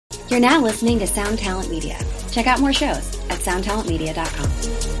You're now listening to Sound Talent Media. Check out more shows at soundtalentmedia.com.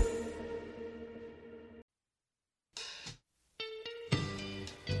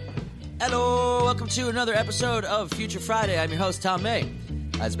 Hello, welcome to another episode of Future Friday. I'm your host, Tom May.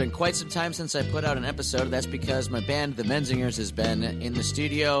 It's been quite some time since I put out an episode. That's because my band, The Menzingers, has been in the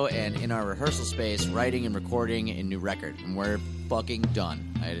studio and in our rehearsal space writing and recording a new record. And we're fucking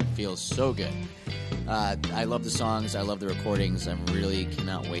done. It feels so good. I love the songs. I love the recordings. I really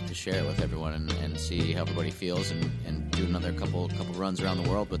cannot wait to share it with everyone and see how everybody feels and do another couple runs around the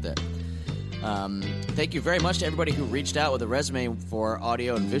world with it. Thank you very much to everybody who reached out with a resume for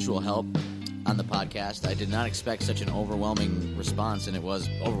audio and visual help on the podcast. I did not expect such an overwhelming response, and it was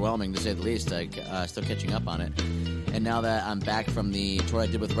overwhelming to say the least. Still catching up on it. And now that I'm back from the tour I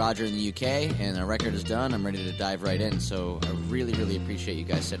did with Roger in the UK and our record is done, I'm ready to dive right in. So I really, really appreciate you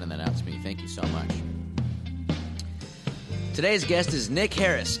guys sending that out to me. Thank you so much. Today's guest is Nick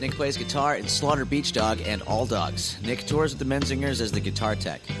Harris. Nick plays guitar in Slaughter Beach Dog and All Dogs. Nick tours with the Menzingers as the guitar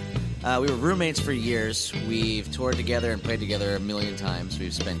tech. We were roommates for years. We've toured together and played together a million times.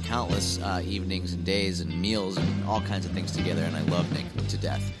 We've spent countless evenings and days and meals and all kinds of things together, and I love Nick to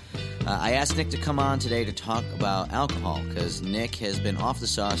death. I asked Nick to come on today to talk about alcohol because Nick has been off the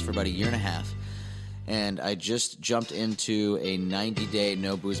sauce for about a year and a half, and I just jumped into a 90-day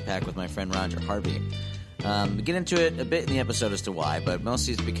no-booze pact with my friend Roger Harvey. We get into it a bit in the episode as to why, but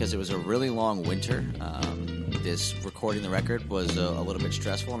mostly it's because it was a really long winter. This recording the record was a little bit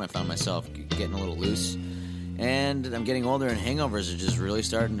stressful, and I found myself getting a little loose. And I'm getting older, and hangovers are just really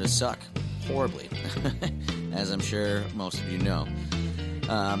starting to suck horribly, as I'm sure most of you know.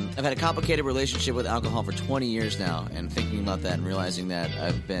 I've had a complicated relationship with alcohol for 20 years now, and thinking about that and realizing that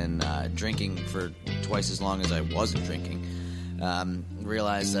I've been drinking for twice as long as I wasn't drinking,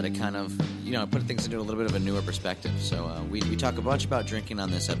 realized that it kind of, put things into a little bit of a newer perspective. So we talk a bunch about drinking on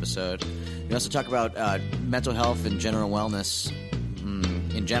this episode. We also talk about mental health and general wellness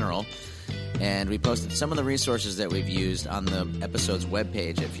in general. And we posted some of the resources that we've used on the episode's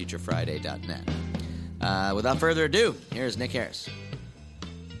webpage at futurefriday.net. Without further ado, here's Nick Harris.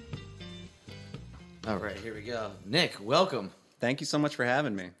 All right, here we go. Nick, welcome. Thank you so much for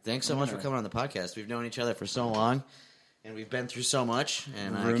having me. Thanks so much for coming on the podcast. We've known each other for so long. And we've been through so much,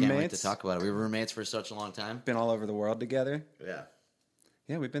 and I can't wait to talk about it. We were roommates for such a long time. Been all over the world together. Yeah.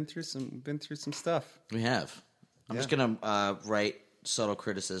 Yeah, we've been through some stuff. We have. I'm just gonna write subtle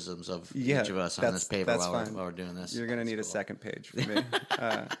criticisms of each of us on this paper while we're doing this. You're gonna need a second page for me.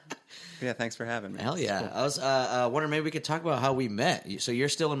 Yeah, thanks for having me. Hell yeah! Cool. I was wondering maybe we could talk about how we met. So you're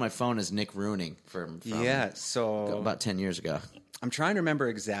still in my phone as Nick Ruining from so about 10 years ago. I'm trying to remember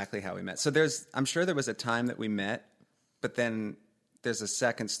exactly how we met. So I'm sure there was a time that we met. But then there's a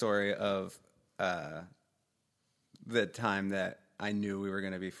second story of the time that I knew we were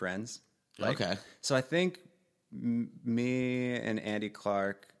going to be friends. Okay. So I think me and Andy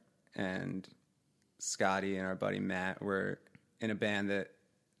Clark and Scotty and our buddy Matt were in a band that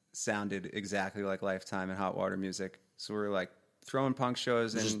sounded exactly like Lifetime and Hot Water Music. So we were like throwing punk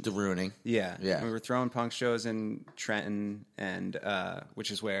shows. Just the Ruining. Yeah. We were throwing punk shows in Trenton, and which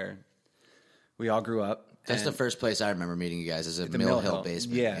is where we all grew up. That's the first place I remember meeting you guys, is a Mill Hill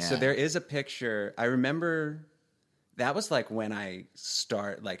basement. Yeah, so there is a picture. I remember that was like when I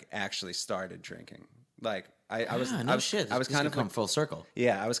actually started drinking. Like I was kind of come full circle.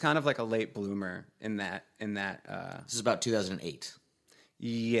 Yeah, I was kind of like a late bloomer in that. This is about 2008.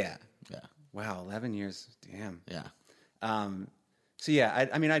 Yeah. Yeah. Wow, 11 years. Damn. Yeah. So yeah,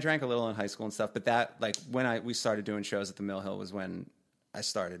 I mean, I drank a little in high school and stuff, but that when we started doing shows at the Mill Hill was when I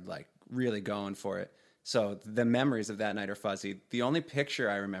started like really going for it. So the memories of that night are fuzzy. The only picture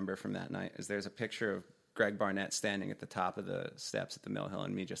I remember from that night is there's a picture of Greg Barnett standing at the top of the steps at the Mill Hill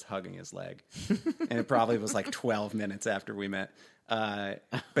and me just hugging his leg. And it probably was like 12 minutes after we met.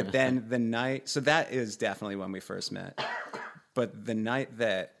 But then the night, so that is definitely when we first met. But the night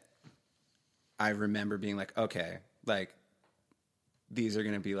that I remember being like, okay, like these are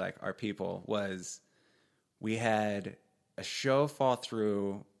going to be like our people, was we had a show fall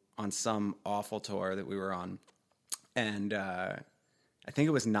through on some awful tour that we were on. And I think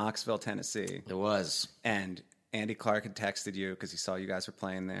it was Knoxville, Tennessee. It was. And Andy Clark had texted you because he saw you guys were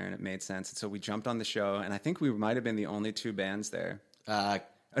playing there, and it made sense. And so we jumped on the show, and I think we might have been the only two bands there.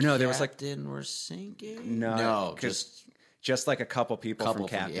 No, there was like... Captain were singing? No, just like a couple people from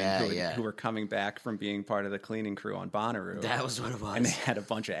Captain who were coming back from being part of the cleaning crew on Bonnaroo. That was what it was. And they had a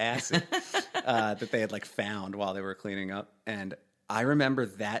bunch of acid that they had like found while they were cleaning up. And I remember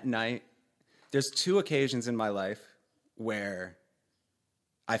that night, there's two occasions in my life where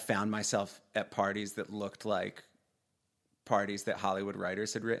I found myself at parties that looked like parties that Hollywood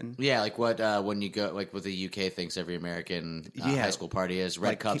writers had written. Yeah, like what when you go like what the UK thinks every American high school party is. Red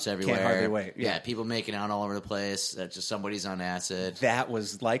Like, cups can't everywhere. hardly wait. Yeah. Yeah. People making out all over the place. That just somebody's on acid. That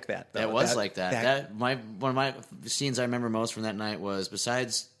was like that, though. That was like that. One of my scenes I remember most from that night was,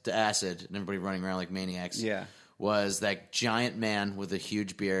 besides the acid and everybody running around like maniacs, Yeah. was that giant man with a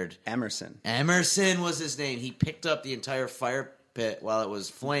huge beard. Emerson. Emerson was his name. He picked up the entire fire pit while it was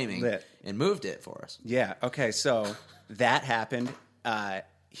flaming Lit. and moved it for us. Yeah. Okay. So that happened.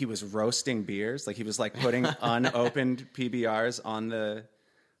 He was roasting beers. Like he was like putting unopened PBRs on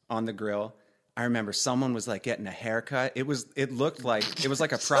the grill. I remember someone was like getting a haircut. It looked like it was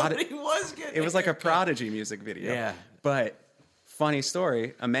like a Somebody was getting It was like a Prodigy music video. Yeah. But funny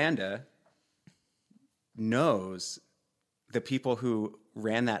story, Amanda knows the people who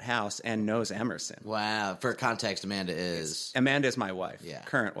ran that house and knows Emerson. Wow. For context, Amanda is my wife, Yeah.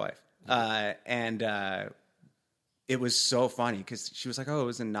 current wife. And it was so funny because she was like, "Oh, it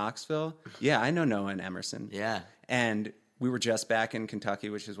was in Knoxville." Yeah, I know Noah and Emerson. Yeah. And we were just back in Kentucky,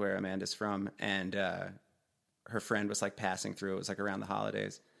 which is where Amanda's from, and her friend was like passing through. It was like around the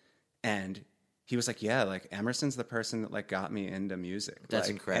holidays, and he was like, "Yeah, like Emerson's the person that like got me into music." That's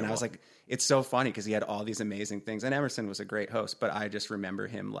Like, incredible. And I was like, "It's so funny because he had all these amazing things." And Emerson was a great host, but I just remember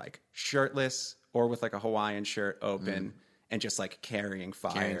him like shirtless or with like a Hawaiian shirt open. And just like carrying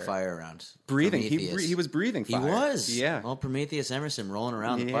fire around. breathing. Prometheus. He was breathing fire. He was. Yeah. Well, Prometheus Emerson rolling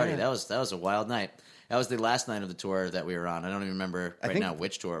around the Yeah. party. That was a wild night. That was the last night of the tour that we were on. I don't even remember right think now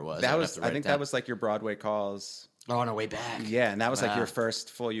which tour it was. That I'd was. have to I write think it down. that was like your Broadway calls. Oh, on our way back. Yeah, and that was like Wow. your first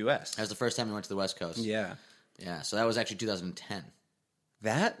full U.S. That was the first time we went to the West Coast. Yeah. Yeah. So that was actually 2010.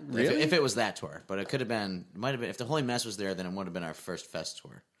 That really? If it was that tour, but it could have been. Might have been. If the Holy Mess was there, then it would have been our first Fest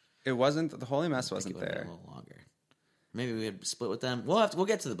tour. It wasn't. The Holy Mess I think wasn't it would have been there. a little longer. Maybe we had split with them. We'll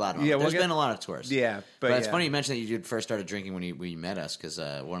get to the bottom of it. Yeah, we'll There's get- been a lot of tours. Yeah, but it's yeah. funny you mentioned that you first started drinking when you met us, because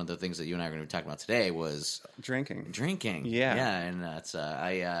one of the things that you and I are going to be talking about today was Drinking. drinking. Yeah. Yeah, and that's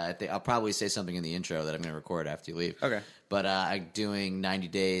I think I'll probably say something in the intro that I'm going to record after you leave. Okay. But I'm doing 90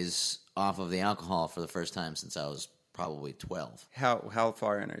 days off of the alcohol for the first time since I was probably 12. How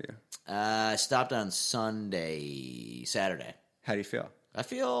far in are you? I stopped on Saturday. How do you feel? I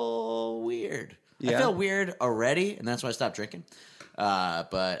feel weird. I Yeah? feel weird already, and that's why I stopped drinking.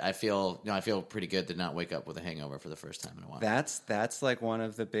 But I feel pretty good to not wake up with a hangover for the first time in a while. That's like one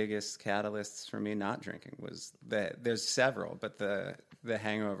of the biggest catalysts for me not drinking was that there's several, but the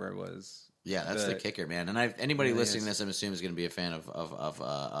hangover was Yeah, that's the kicker, man. And anybody Really listening to is. this, I'm assuming, is going to be a fan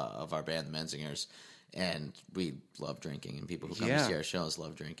of our band, the Menzingers, and we love drinking, and people who come to Yeah. see our shows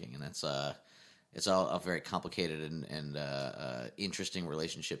love drinking, and that's it's all a very complicated and interesting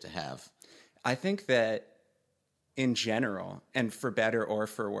relationship to have. I think that in general, and for better or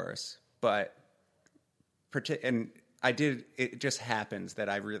for worse, but it just happens that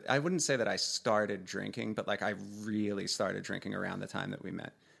I wouldn't say that I started drinking, but like I really started drinking around the time that we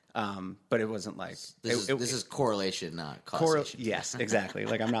met. But it wasn't like This is correlation, not causation. yes, exactly.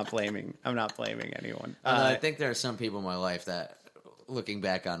 Like I'm not blaming anyone. I think there are some people in my life that, looking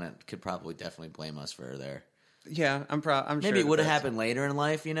back on it, could probably definitely blame us for their. Yeah, I'm sure Maybe it would have that's- happened later in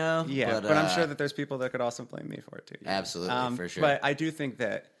life, you know. Yeah, but I'm sure that there's people that could also blame me for it too. Yeah. Absolutely, for sure. But I do think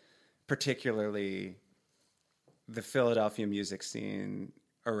that particularly the Philadelphia music scene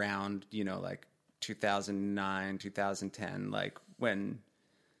around, like 2009, 2010, like when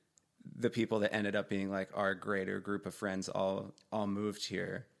the people that ended up being like our greater group of friends all moved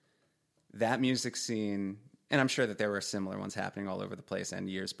here, that music scene, and I'm sure that there were similar ones happening all over the place and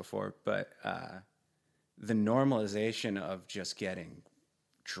years before, but the normalization of just getting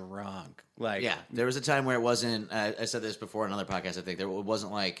drunk, like Yeah, there was a time where it wasn't. I said this before in another podcast. I think it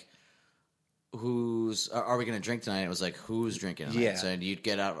wasn't like are we going to drink tonight? It was like who's drinking tonight. Yeah. So you'd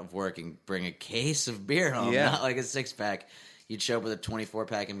get out of work and bring a case of beer home, Yeah. not like a 6-pack. You'd show up with a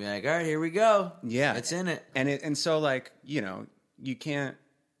 24-pack and be like, "All right, here we go. Yeah, it's in it." And so like you can't,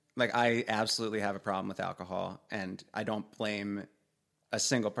 like, I absolutely have a problem with alcohol, and I don't blame a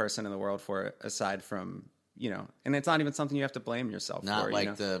single person in the world for it, aside from and it's not even something you have to blame yourself Not for.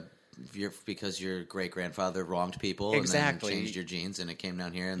 like because your great grandfather wronged people Exactly. and then changed your genes, and it came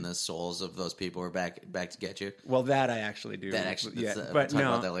down here, and the souls of those people were back to get you. Well, that I actually do. That actually- yeah. we'll But talk no,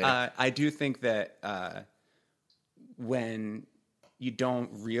 about that later. I do think that when you don't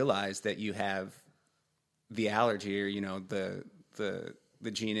realize that you have the allergy or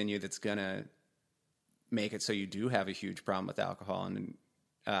the gene in you that's gonna make it so you do have a huge problem with alcohol, and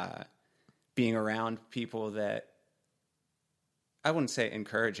being around people that I wouldn't say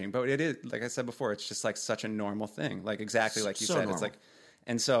encouraging, but it is, like I said before, it's just like such a normal thing. Like exactly like you So said, normal. it's like,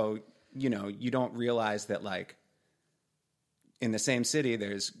 and so, you don't realize that like in the same city,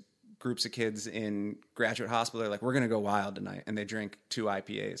 there's groups of kids in Graduate Hospital. They're like, we're going to go wild tonight. And they drink 2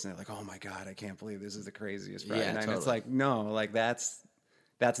 IPAs. And they're like, oh my God, I can't believe this is the craziest Friday night. Totally. And it's like, no, like that's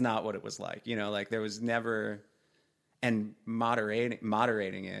not what it was like. You know, like there was never, and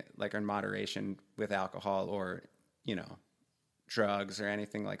moderating it, like in moderation with alcohol or, you know, drugs or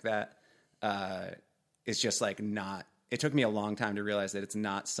anything like that, is just like not, it took me a long time to realize that it's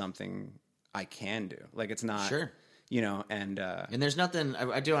not something I can do. Like it's not, Sure. You know, and there's nothing.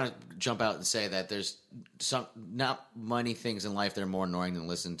 I do want to jump out and say that there's not many things in life that are more annoying than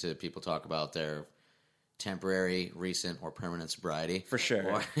listen to people talk about their temporary, recent, or permanent sobriety. For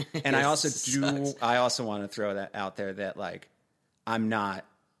sure. And I also want to throw that out there that like I'm not.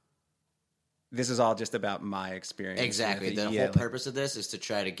 This is all just about my experience. Exactly. The whole purpose of this is to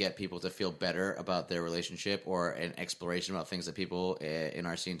try to get people to feel better about their relationship or an exploration about things that people in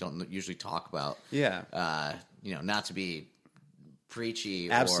our scene don't usually talk about. Yeah. You know, not to be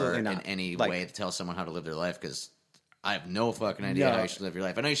preachy Absolutely or not. in any Like, way to tell someone how to live their life, because I have no fucking idea how you should live your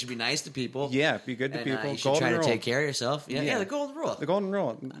life. I know you should be nice to people. Yeah, be good to and, people. You should golden try rule. to take care of yourself. Yeah, the golden rule. The golden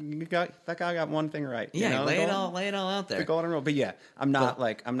rule. That guy got one thing right. Yeah, you know? lay it all out there. The golden rule. But yeah, I'm not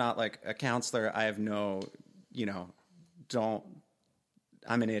like a counselor. I have no, you know,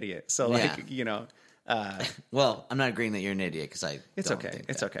 I'm an idiot. So like, you know. Well, I'm not agreeing that you're an idiot because It's don't okay. think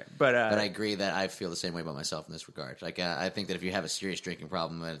It's that. okay. But I agree that I feel the same way about myself in this regard. Like I think that if you have a serious drinking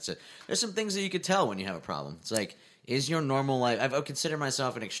problem, there's some things that you could tell when you have a problem. It's like, is your normal life? I consider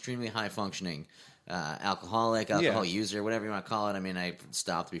myself an extremely high functioning alcohol user, whatever you want to call it. I mean, I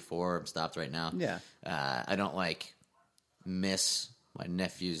stopped before. I'm stopped right now. Yeah. I don't like miss my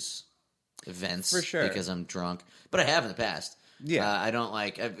nephew's events For sure. because I'm drunk, but I have in the past. Yeah. I don't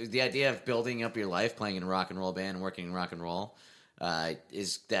like the idea of building up your life playing in a rock and roll band and working in rock and roll.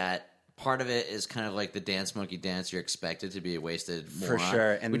 Is that part of it is kind of like the dance monkey dance. You're expected to be a wasted moron, For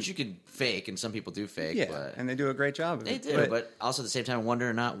sure. And which you could fake, and some people do fake. Yeah, but and they do a great job of they it. do, but also at the same time, whether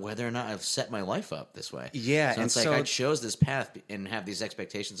or not I've set my life up this way. Yeah, so and it's like so- I chose this path and have these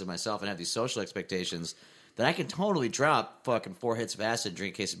expectations of myself and have these social expectations that I can totally drop fucking 4 hits of acid,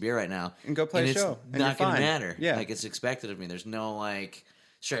 drink a case of beer right now, And go play a it's show, and not you're going to fine. matter. Yeah. Like it's expected of me. There's no like,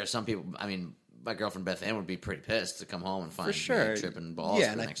 sure, some people. I mean, my girlfriend Beth Ann would be pretty pissed to come home and find For sure. me tripping balls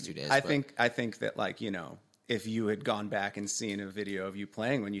for the next 2 days. I but- think that like, you know, if you had gone back and seen a video of you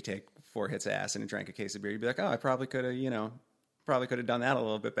playing when you take 4 hits of acid and drank a case of beer, you'd be like, oh, I probably could have done that a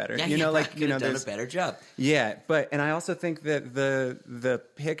little bit better. Yeah, you know, I like could you know, have done a there's better job. Yeah, and I also think that the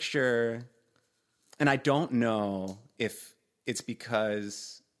picture, and I don't know if it's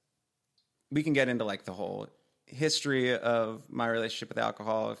because we can get into like the whole history of my relationship with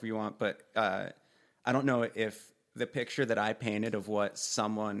alcohol if you want, but I don't know if the picture that I painted of what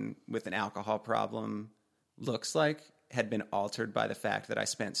someone with an alcohol problem looks like had been altered by the fact that I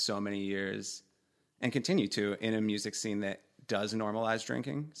spent so many years and continue to in a music scene that does normalize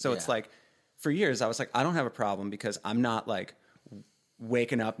drinking. So it's Yeah. like for years I was like, I don't have a problem because I'm not like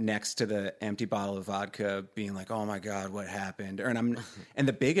waking up next to the empty bottle of vodka being like, oh my God, what happened? And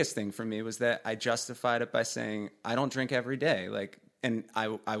the biggest thing for me was that I justified it by saying I don't drink every day. Like, and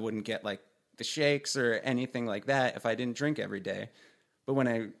I wouldn't get like the shakes or anything like that if I didn't drink every day. But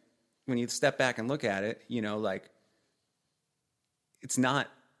when you step back and look at it, you know, like it's not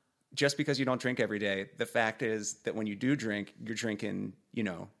just because you don't drink every day. The fact is that when you do drink, you're drinking, you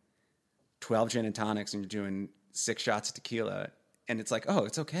know, 12 gin and tonics and you're doing 6 shots of tequila. And it's like, oh,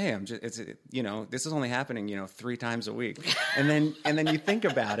 it's okay. You know, this is only happening, you know, 3 times a week. And then you think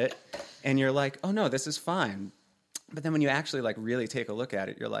about it and you're like, oh no, this is fine. But then when you actually like really take a look at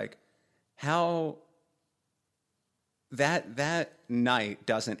it, you're like, how that night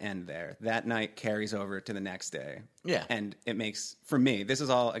doesn't end there. That night carries over to the next day. Yeah. And it makes, for me, this is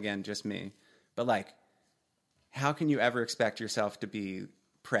all, again, just me, but like, how can you ever expect yourself to be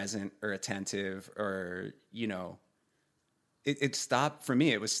present or attentive or, you know, it stopped, for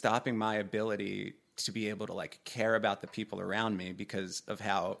me, it was stopping my ability to be able to like care about the people around me because of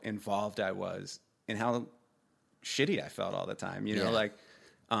how involved I was and how shitty I felt all the time, you know, like,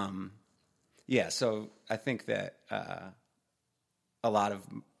 yeah. So I think that, a lot of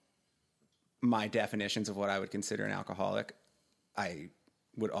my definitions of what I would consider an alcoholic, I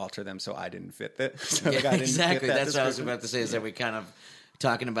would alter them so I didn't fit that. So like I didn't exactly. fit that That's what I was description. about to say. Is that we kind of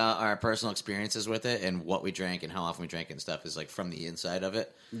talking about our personal experiences with it and what we drank and how often we drank and stuff is like from the inside of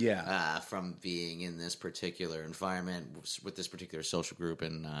it. Yeah. From being in this particular environment with this particular social group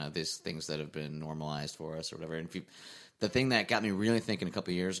and these things that have been normalized for us or whatever. And the thing that got me really thinking a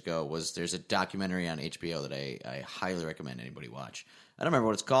couple of years ago was there's a documentary on HBO that I highly recommend anybody watch. I don't remember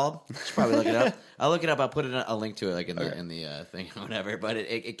what it's called. I should probably look it up. I'll look it up. I'll put a link to it, like in the thing or whatever. But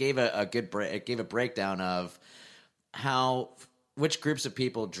it gave a good it gave a breakdown of which groups of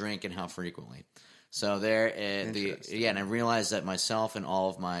people drink and how frequently. So and I realized that myself and all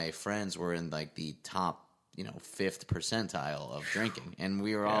of my friends were in like the top, 5th percentile of drinking, and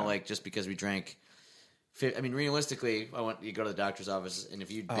we were all like, just because we drank. I mean, realistically, you go to the doctor's office, and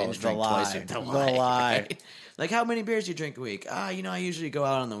if you binge drink twice, the lie. Right? Like, how many beers do you drink a week? I usually go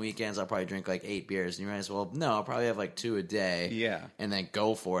out on the weekends. I'll probably drink like 8 beers. And you realize, well, no, I'll probably have like 2 a day. Yeah, and then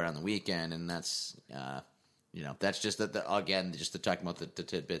go for it on the weekend, and that's, that's just again, just to talk about the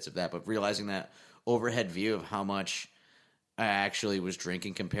tidbits of that, but realizing that overhead view of how much I actually was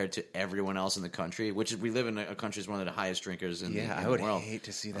drinking compared to everyone else in the country, which is, we live in a country that's one of the highest drinkers in the world. I would hate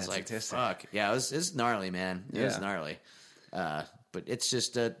to see that statistic. Fuck. Yeah, it's gnarly, man. It was gnarly. But it's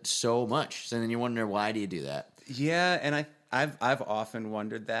just so much. So then you wonder, why do you do that? Yeah, and I've often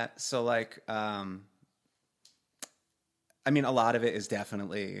wondered that. So like, I mean, a lot of it is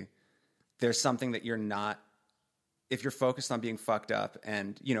definitely, there's something that you're not, if you're focused on being fucked up,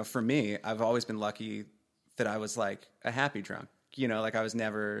 and, for me, I've always been lucky that I was like a happy drunk, like I was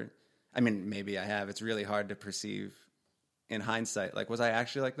never, I mean, maybe I have, it's really hard to perceive in hindsight. Like, was I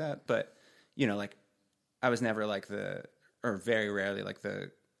actually like that? But, like I was never like or very rarely like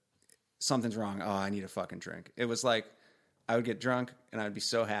something's wrong. Oh, I need a fucking drink. It was like, I would get drunk and I would be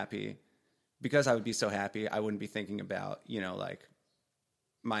so happy. Because I would be so happy, I wouldn't be thinking about, like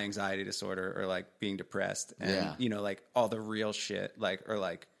my anxiety disorder or like being depressed and, like all the real shit, like, or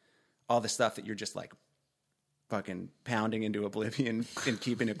like all the stuff that you're just like fucking pounding into oblivion and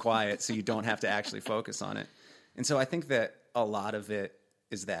keeping it quiet so you don't have to actually focus on it. And so I think that a lot of it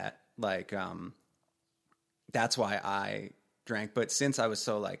is that, like, that's why I drank. But since I was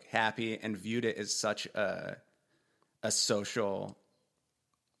so like happy and viewed it as such a social,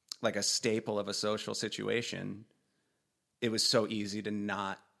 like a staple of a social situation, it was so easy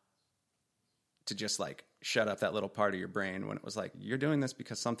to just like shut up that little part of your brain when it was like, you're doing this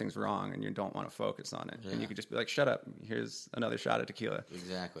because something's wrong and you don't want to focus on it. Yeah. And you could just be like, shut up. Here's another shot of tequila.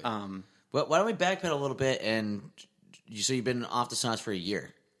 Exactly. But why don't we backpedal a little bit? And so you've been off the sauce for a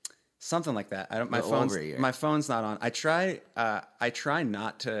year. Something like that. My phone's not on. I try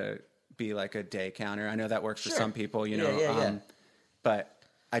not to be like a day counter. I know that works for some people, but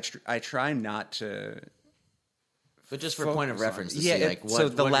I try not to. But just for point of reference, to see like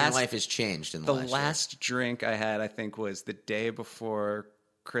what your life has changed in the last drink I had, I think, was the day before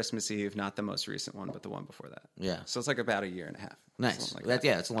Christmas Eve, not the most recent one, but the one before that. Yeah. So it's like about a year and a half. Nice. Like that.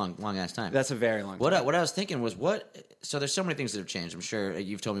 Yeah, it's a long ass time. That's a very long time. What I was thinking was so there's so many things that have changed. I'm sure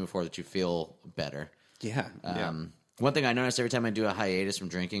you've told me before that you feel better. Yeah. One thing I noticed every time I do a hiatus from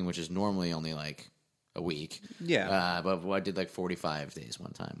drinking, which is normally only like a week. Yeah. But I did like 45 days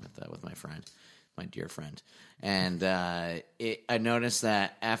one time with my friend. My dear friend. And I noticed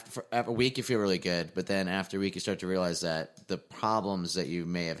that after a week you feel really good, but then after a week you start to realize that the problems that you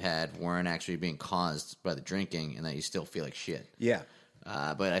may have had weren't actually being caused by the drinking and that you still feel like shit. Yeah.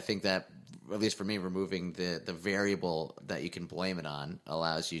 But I think that, at least for me, removing the variable that you can blame it on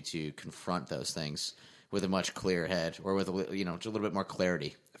allows you to confront those things with a much clearer head or with just a little bit more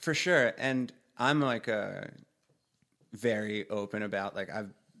clarity. For sure. And I'm like very open about, like, I've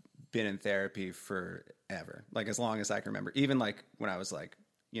been in therapy forever, like as long as I can remember. Even like when I was like,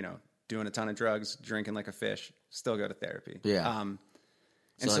 doing a ton of drugs, drinking like a fish, still go to therapy. Yeah. And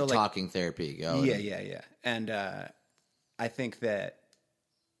so like talking therapy. Yeah. And I think that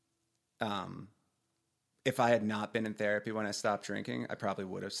if I had not been in therapy when I stopped drinking, I probably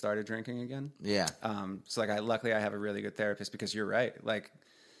would have started drinking again. Yeah. So like luckily I have a really good therapist, because you're right. Like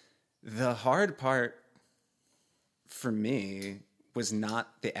the hard part for me was not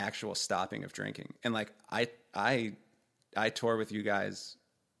the actual stopping of drinking. And like I tour with you guys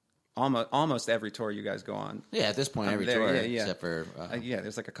almost every tour you guys go on. Yeah, at this point every tour except for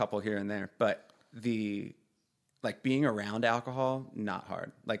there's like a couple here and there. But the like being around alcohol, not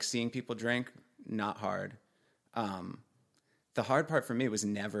hard. Like seeing people drink, not hard. The hard part for me was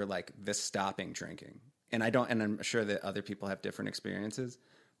never like the stopping drinking. And I'm sure that other people have different experiences,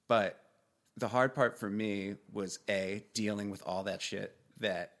 but the hard part for me was dealing with all that shit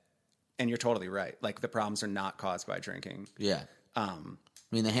and you're totally right. Like the problems are not caused by drinking. Yeah. I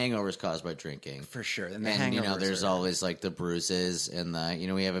mean, the hangover is caused by drinking. For sure. And there's always like the bruises and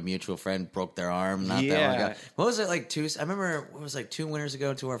we have a mutual friend broke their arm that long ago. What was it like I remember it was like 2 winters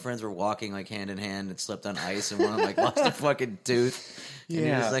ago, 2 of our friends were walking like hand in hand and slipped on ice and one of them like lost a fucking tooth. And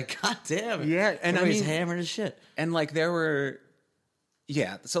he was like, God damn it. Yeah. And he's hammered as shit. And like there were,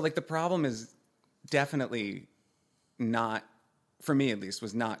 so like the problem is definitely not for me at least,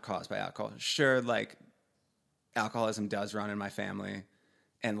 was not caused by alcohol. Sure, like alcoholism does run in my family,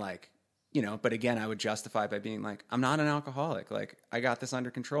 and like, you know, but again, I would justify by being like, I'm not an alcoholic. Like, I got this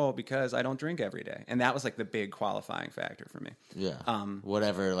under control because I don't drink every day. And that was like the big qualifying factor for me. Yeah.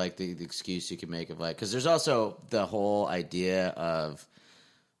 Whatever, like the excuse you can make of like, because there's also the whole idea of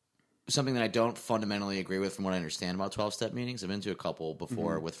something that I don't fundamentally agree with from what I understand about 12-step meetings. I've been to a couple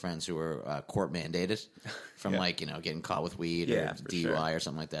before with friends who were court mandated from like, you know, getting caught with weed or DUI or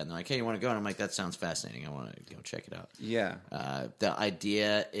something like that. And they're like, hey, you want to go? And I'm like, that sounds fascinating. I want to go check it out. Yeah. The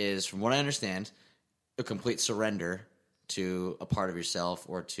idea is, from what I understand, a complete surrender to a part of yourself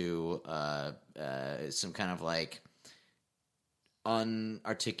or to some kind of like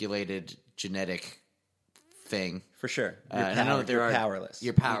unarticulated genetic thing. For sure. And I know that you're powerless.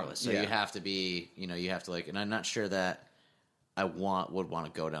 You're powerless. So you have to be, you know, you have to like, and I'm not sure that I would want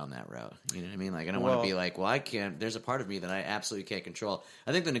to go down that route. You know what I mean? Like, I don't want to be like, well, I can't, there's a part of me that I absolutely can't control.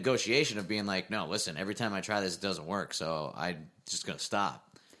 I think the negotiation of being like, no, listen, every time I try this, it doesn't work. So I'm just going to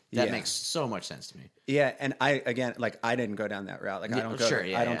stop. That makes so much sense to me. Yeah. And I didn't go down that route. Like, I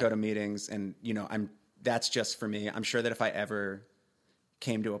don't go to meetings, and, you know, that's just for me. I'm sure that if I ever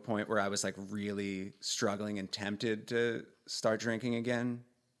came to a point where I was like really struggling and tempted to start drinking again,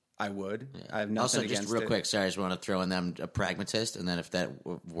 I would. Yeah. I have nothing also, against it. Also, just real quick, sorry, I just want to throw in them a pragmatist, and then if that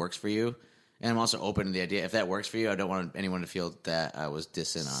works for you, and I'm also open to the idea, if that works for you, I don't want anyone to feel that I was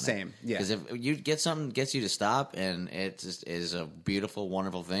dissing on it. Same, yeah. Because if you get something that gets you to stop, and it just is a beautiful,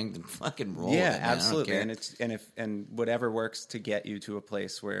 wonderful thing, then fucking roll with it, man. Absolutely. And whatever works to get you to a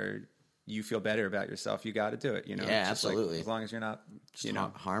place where you feel better about yourself, you got to do it, you know? Yeah, absolutely. Like, as long as you're not, just, you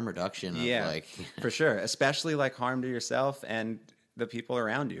know, harm reduction. Like, for sure. Especially like harm to yourself and the people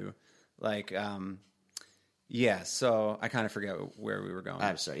around you. Like, so I kind of forget where we were going.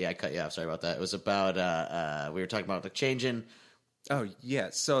 I'm sorry. Yeah, I cut you off. Sorry about that. It was about, we were talking about the changing. Oh,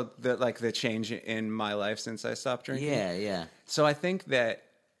 yeah. So the change in my life since I stopped drinking. Yeah, yeah. So I think that,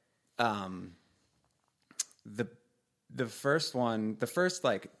 the first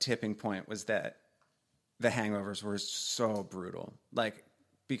like tipping point was that the hangovers were so brutal, like,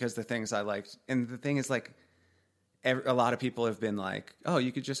 because the things I liked, and the thing is like, a lot of people have been like, oh,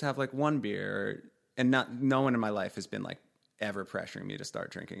 you could just have like one beer, and no one in my life has been like ever pressuring me to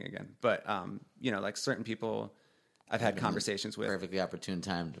start drinking again. But, you know, like certain people I've had conversations with. Perfectly opportune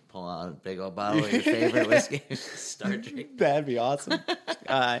time to pull out a big old bottle of your favorite whiskey and start drinking. That'd be awesome.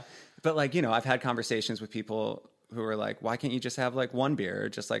 But like, you know, I've had conversations with people who are like, why can't you just have like one beer or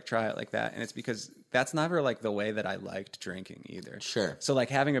just like try it like that? And it's because that's never like the way that I liked drinking either. Sure. So like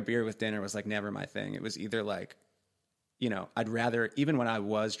having a beer with dinner was like never my thing. It was either like, you know, I'd rather, even when I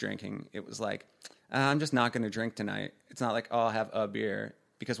was drinking, it was like, I'm just not going to drink tonight. It's not like, oh, I'll have a beer.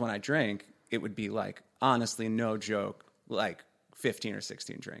 Because when I drank, it would be like, honestly, no joke, like 15 or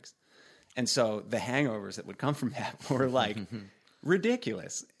 16 drinks. And so the hangovers that would come from that were like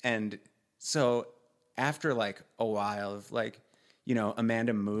ridiculous. And so after like a while of like, you know,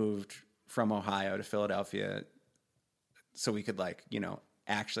 Amanda moved from Ohio to Philadelphia so we could like, you know,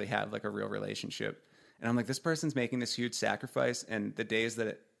 actually have like a real relationship. And I'm like, this person's making this huge sacrifice, and the days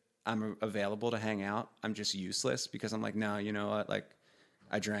that I'm available to hang out, I'm just useless, because I'm like, no, you know what? Like,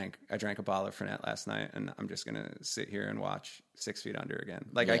 I drank a bottle of Fernet last night, and I'm just gonna sit here and watch 6 Feet Under again.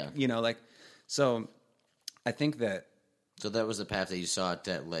 Like, yeah. So I think that. So that was the path that you saw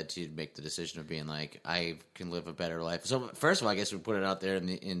that led to you to make the decision of being like, I can live a better life. So first of all, I guess we put it out there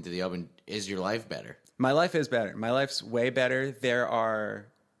into the open. Is your life better? My life is better. My life's way better. There are,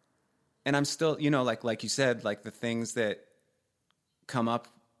 and I'm still, you know, like you said, like the things that come up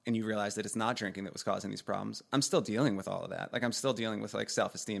and you realize that it's not drinking that was causing these problems. I'm still dealing with all of that. Like, I'm still dealing with like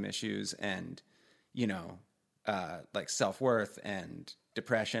self-esteem issues and, you know, like self-worth and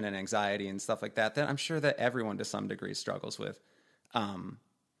depression and anxiety and stuff like that I'm sure that everyone to some degree struggles with. And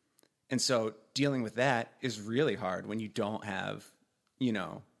so dealing with that is really hard when you don't have, you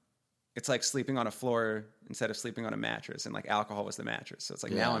know, it's like sleeping on a floor instead of sleeping on a mattress, and like alcohol was the mattress. So it's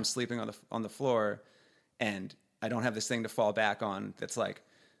like, now I'm sleeping on the floor, and I don't have this thing to fall back on. That's like,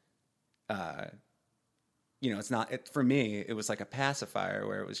 you know, it's not, for me, it was like a pacifier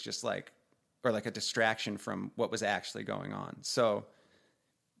where it was just like, or like a distraction from what was actually going on. So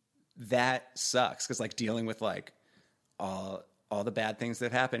that sucks, because like dealing with like all the bad things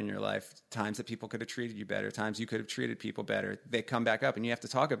that happen in your life, times that people could have treated you better, times you could have treated people better, they come back up, and you have to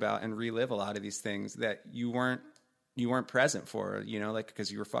talk about and relive a lot of these things that you weren't present for, you know, like,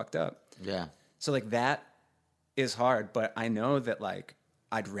 because you were fucked up. Yeah. So like that is hard, but I know that like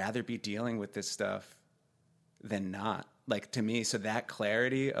I'd rather be dealing with this stuff than not. Like, to me, so that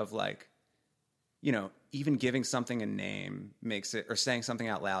clarity of like, you know, even giving something a name makes it, or saying something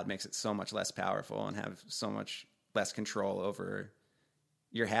out loud makes it so much less powerful and have so much less control over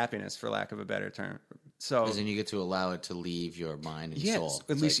your happiness, for lack of a better term. So, Because then you get to allow it to leave your mind and Yes, soul.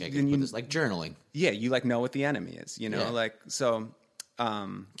 at It's least like, then you- like journaling. yeah, you like know what the enemy is, you know, Yeah. like, so,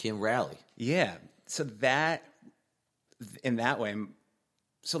 Can rally. yeah. So that, in that way,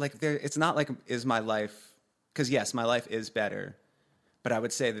 so like there, it's not like, is my life, because yes, my life is better, but I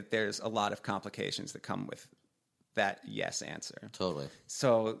would say that there's a lot of complications that come with that yes answer. Totally.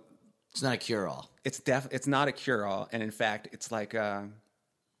 So It's not a cure-all. it's not a cure-all, and in fact, it's like,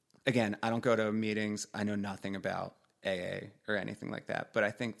 again, I don't go to meetings. I know nothing about AA or anything like that, but I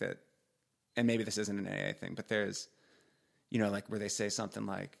think that, and maybe this isn't an AA thing, but there's, you know, like where they say something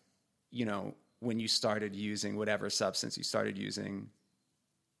like, you know, when you started using whatever substance you started using,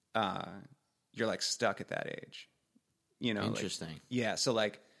 you're like stuck at that age, you know. Interesting. Like, yeah. So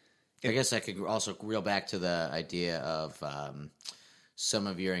like, I guess I could also reel back to the idea of some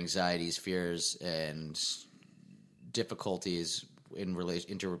of your anxieties, fears, and difficulties in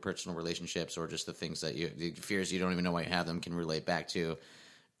interpersonal relationships, or just the things that the fears you don't even know why you have them, can relate back to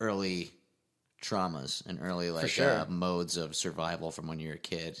early traumas and early modes of survival from when you're a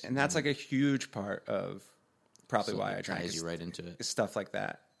kid. and that's like a huge part of probably why I drank. Ties you right into it. Stuff like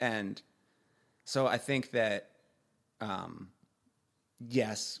that. And so I think that,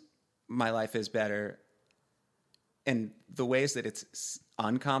 yes, my life is better. And the ways that it's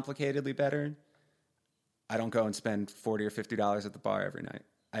uncomplicatedly better, I don't go and spend $40 or $50 at the bar every night.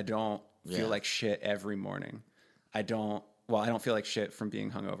 I don't feel like shit every morning. I don't feel like shit from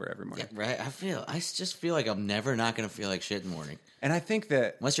being hungover every morning. Yeah, right. I just feel like I'm never not going to feel like shit in the morning. And I think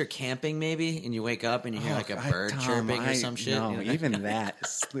that, Unless you're camping, maybe, and you wake up and you hear like a bird chirping or some shit. No, you know? even that.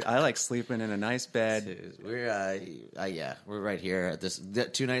 I like sleeping in a nice bed. Dude, we're right here at this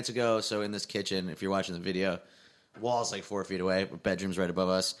 2 nights ago. So in this kitchen, if you're watching the video, wall's like 4 feet away. Bedroom's right above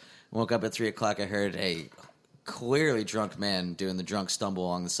us. Woke up at 3 o'clock. I heard a clearly drunk man doing the drunk stumble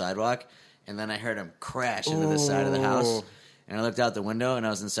along the sidewalk, and then I heard him crash into the side of the house. And I looked out the window, and I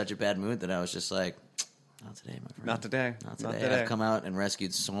was in such a bad mood that I was just like, "Not today, my friend. Not today. Not today." Not today. I've come out and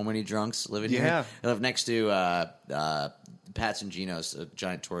rescued so many drunks living here. Yeah. I live next to Pat's and Gino's, a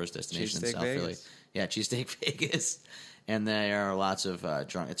giant tourist destination in Cheesesteak South Vegas. Philly. Yeah, Cheesesteak Vegas. And there are lots of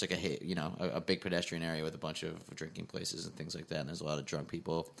drunk. It's like a big pedestrian area with a bunch of drinking places and things like that. And there's a lot of drunk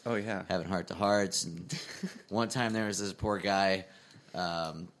people. Oh, yeah. Having heart to hearts. And one time there was this poor guy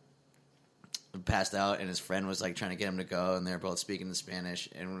passed out, and his friend was like trying to get him to go, and they were both speaking in Spanish.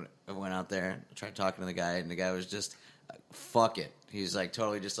 And I went out there, tried talking to the guy, and the guy was just fuck it. He was like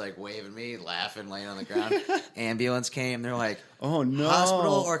totally just like waving me, laughing, laying on the ground. Ambulance came. They're like, Oh, no.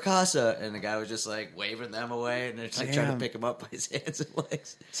 hospital or casa? And the guy was just like waving them away, and they're like trying to Damn. pick him up by his hands and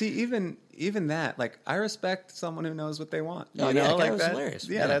legs. See, even that, like, I respect someone who knows what they want. Oh, You yeah, know, that guy like was that, hilarious.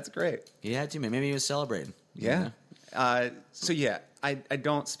 Yeah, Yeah. that's great. He had to, man. Maybe he was celebrating. Yeah. You know? So yeah, I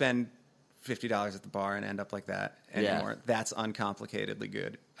don't spend $50 at the bar and end up like that anymore. Yeah. That's uncomplicatedly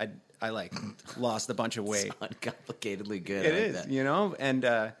good. I like lost a bunch of weight. Uncomplicatedly good. It I like is, that. you know, and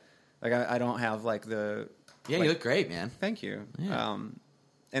like I don't have like the. Yeah, like, you look great, man. Thank you. Yeah.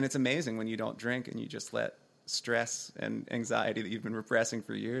 And it's amazing when you don't drink and you just let stress and anxiety that you've been repressing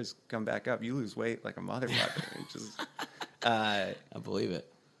for years come back up. You lose weight like a motherfucker. It just, I believe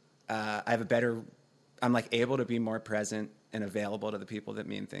it. I have a better. I'm like able to be more present and available to the people that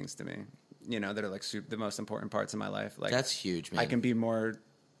mean things to me. You know, that are like the most important parts of my life. Like That's huge, man. I can be more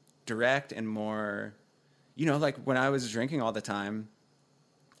direct and more, you know, like when I was drinking all the time,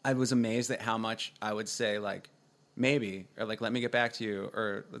 I was amazed at how much I would say like, maybe, or like, let me get back to you,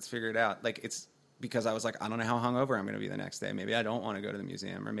 or let's figure it out. Like, it's because I was like, I don't know how hungover I'm going to be the next day. Maybe I don't want to go to the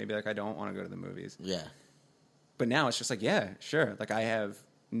museum, or maybe like I don't want to go to the movies. Yeah. But now it's just like, yeah, sure. Like I have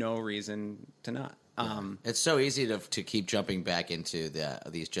no reason to not. It's so easy to keep jumping back into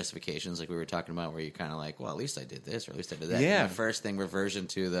these justifications like we were talking about, where you're kind of like, well, at least I did this, or at least I did that. Yeah. And the first thing, reversion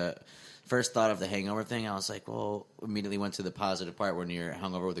to the first thought of the hangover thing, I was like, well, immediately went to the positive part when you're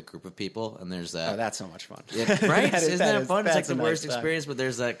hungover with a group of people, and there's that. Oh, that's so much fun. Yeah, right? Isn't that fun? It's like that's the a worst nice time. experience, but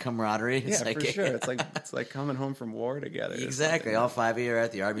there's that camaraderie. It's Yeah, like, for sure. It's like coming home from war together. or Exactly. something. All 5 of you are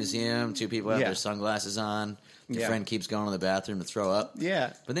at the art museum. 2 people have Yeah. their sunglasses on. Your Yeah. friend keeps going to the bathroom to throw up.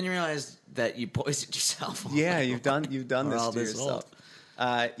 Yeah. But then you realize that you poisoned yourself. Yeah, you've done For this all to this yourself.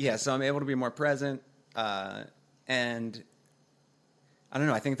 Yeah, so I'm able to be more present, and I don't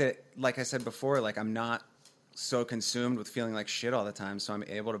know. I think that, like I said before, like I'm not so consumed with feeling like shit all the time, so I'm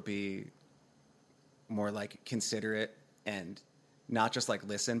able to be more like considerate and not just like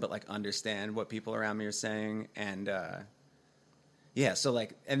listen, but like understand what people around me are saying, and Yeah, so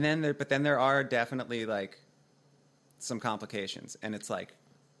like, and then there are definitely like some complications, and it's like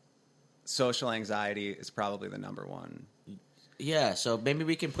social anxiety is probably the number one. Yeah, so maybe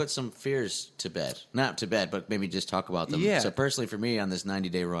we can put some fears to bed. Not to bed, but maybe just talk about them. Yeah. So personally for me on this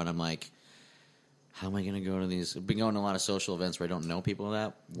 90-day run, I'm like, how am I going to go to these? I've been going to a lot of social events where I don't know people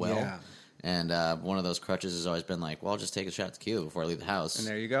that well. Yeah. And one of those crutches has always been like, well, I'll just take a shot of tequila before I leave the house. And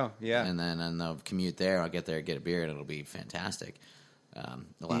there you go. Yeah. And then on the commute there, I'll get there, get a beer, and it'll be fantastic. A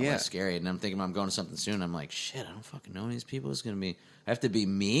lot less scary. And I'm thinking I'm going to something soon. I'm like, shit, I don't fucking know these people. It's going to be, I have to be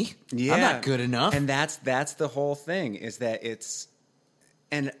me? Yeah. I'm not good enough. And that's the whole thing, is that it's,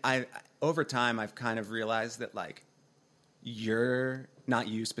 and over time, I've kind of realized that, like, you're, not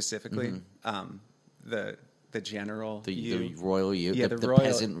you specifically, the general you. The royal you. Yeah, the royal,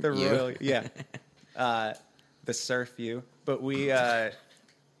 peasant the you. royal, yeah. The surf you. But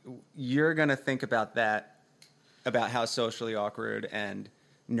you're going to think about that, about how socially awkward and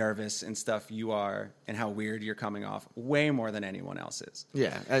nervous and stuff you are and how weird you're coming off way more than anyone else is.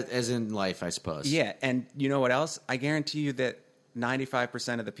 Yeah, as in life, I suppose. Yeah, and you know what else? I guarantee you that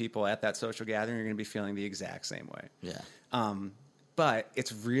 95% of the people at that social gathering are going to be feeling the exact same way. Yeah. But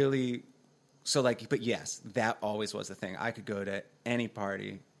it's really, so like, but yes, that always was the thing. I could go to any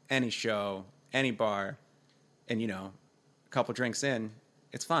party, any show, any bar, and, you know, a couple drinks in,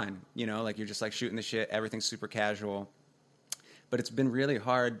 it's fine. You know, like, you're just like shooting the shit. Everything's super casual. But it's been really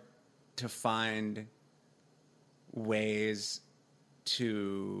hard to find ways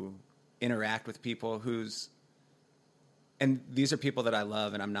to interact with people and these are people that I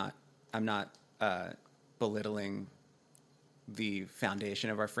love, and I'm not belittling the foundation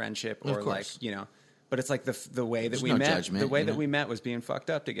of our friendship, or like, you know, but it's like the way that we met, judgment, the way that we met was being fucked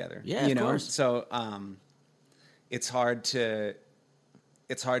up together. Yeah, you of know, course. so it's hard to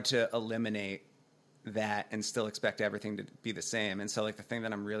eliminate that and still expect everything to be the same. And so, like, the thing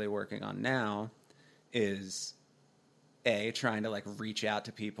that I'm really working on now is trying to, like, reach out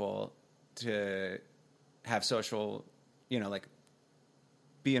to people to have social, you know, like,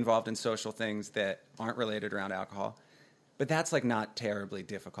 be involved in social things that aren't related around alcohol. But that's, like, not terribly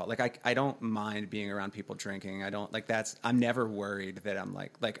difficult. Like, I don't mind being around people drinking. I don't, like, I'm never worried that I'm,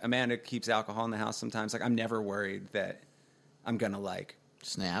 like Amanda keeps alcohol in the house sometimes. Like, I'm never worried that I'm going to, like,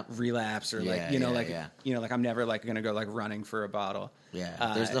 snap, relapse, or like, you know, you know, like, I'm never, like, going to go, like, running for a bottle.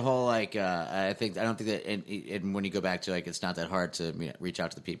 Yeah, there's the whole, like, I don't think that, and when you go back to, like, it's not that hard to reach out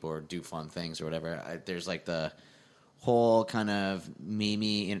to the people or do fun things or whatever. There's, like, the whole kind of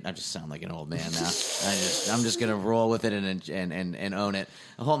meme-y, and I just sound like an old man now. I'm just gonna roll with it and own it.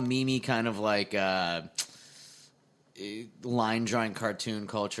 A whole meme-y kind of like line drawing cartoon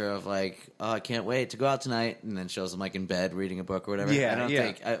culture of like, oh, I can't wait to go out tonight, and then shows them like in bed reading a book or whatever. Yeah, I don't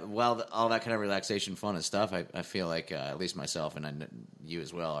think while all that kind of relaxation, fun and stuff, I feel like at least myself and you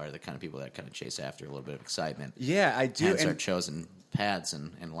as well are the kind of people that kind of chase after a little bit of excitement. Yeah, I do. And start choosing paths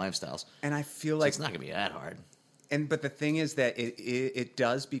and lifestyles. And I feel So like it's not gonna be that hard. But the thing is that it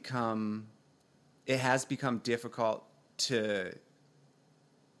does become, it has become difficult to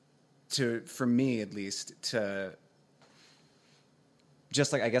for me at least, to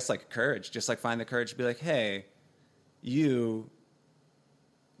just like, I guess, like, courage, just like find the courage to be like, hey, you,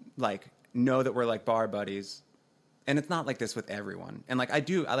 like, know that we're like bar buddies. And it's not like this with everyone. And like,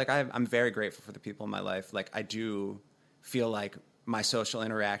 I'm very grateful for the people in my life. Like, I do feel like my social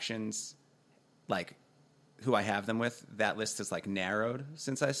interactions, like, who I have them with, that list is, like, narrowed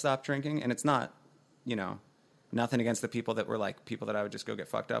since I stopped drinking. And it's not, you know, nothing against the people that were, like, people that I would just go get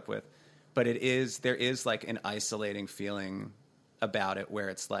fucked up with. But there is, like, an isolating feeling about it where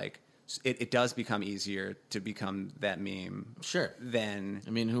it's, like, it does become easier to become that meme. Sure. Than,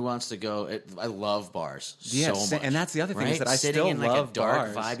 I mean, who wants to go? I love bars yeah, so much. And that's the other thing, right? is that I Sitting still in, like, love a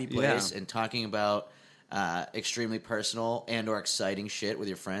dark, bars. vibey place and talking about extremely personal and or exciting shit with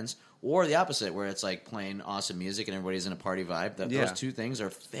your friends. Or the opposite, where it's like playing awesome music and everybody's in a party vibe. Those two things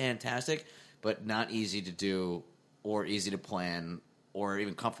are fantastic, but not easy to do or easy to plan or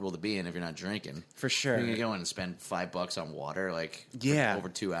even comfortable to be in if you're not drinking. For sure. You're going to go in and spend $5 on water, like, yeah, for over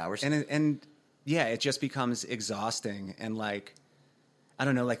 2 hours. And yeah, it just becomes exhausting. And, like, I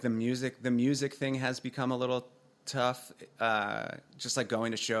don't know, like, the music thing has become a little tough. Just like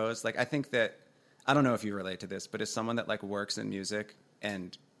going to shows. Like, I think that, I don't know if you relate to this, but as someone that, like, works in music,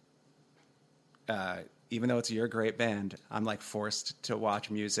 and even though it's your great band, I'm, like, forced to watch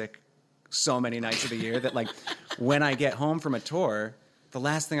music so many nights of the year that, like, when I get home from a tour, the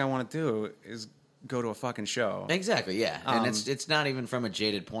last thing I want to do is go to a fucking show. Exactly, yeah. And it's not even from a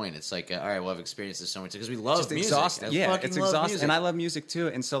jaded point. It's like, all right, well, I've experienced this so much because we love just music. Exhausting. Yeah, it's exhausting. Music. And I love music too.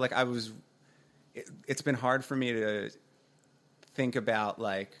 And so, like, it's been hard for me to think about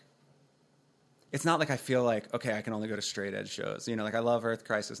like, it's not like I feel like, okay, I can only go to straight edge shows. You know, like I love Earth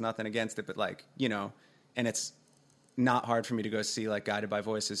Crisis, nothing against it, but like, you know, and it's not hard for me to go see like Guided by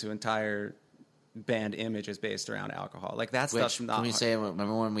Voices, whose entire band image is based around alcohol. Like that stuff's not Can we hard. say,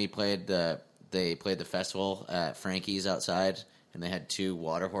 remember when we played they played the festival at Frankie's outside, and they had 2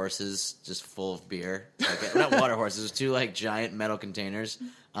 water horses just full of beer. Like, not water horses, 2 like giant metal containers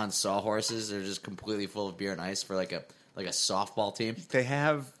on sawhorses. They're just completely full of beer and ice for like a softball team. They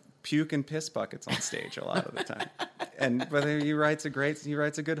have puke and piss buckets on stage a lot of the time. And but he writes a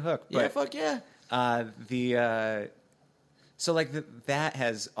good hook. But Yeah, fuck yeah. So like that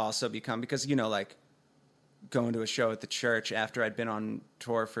has also become, because, you know, like going to a show at the church after I'd been on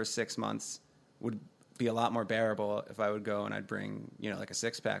tour for 6 months would be a lot more bearable if I would go and I'd bring, you know, like a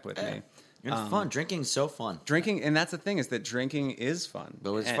 6-pack with me. It's fun. Drinking's so fun. Drinking, and that's the thing, is that drinking is fun.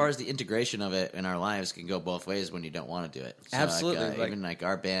 But as far as the integration of it in our lives can go both ways when you don't want to do it. So Absolutely. Like, even like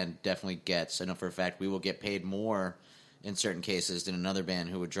our band definitely gets, I know for a fact we will get paid more in certain cases than another band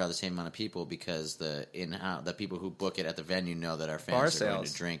who would draw the same amount of people, because the people who book it at the venue know that our fans are going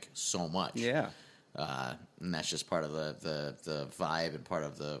to drink so much. Yeah. And that's just part of the vibe and part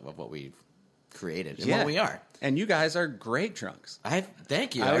of what we've created and Yeah. what we are. And you guys are great drunks.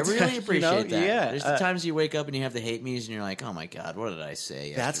 Thank you. I I would really say, appreciate that. yeah. There's the times you wake up and you have the hate me's and you're like, oh my God, what did I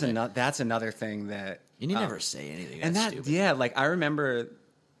say yesterday? That's another thing that... And you never say anything. And That's that, stupid. yeah, like I remember,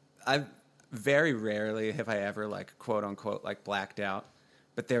 I very rarely have I ever like quote unquote like blacked out,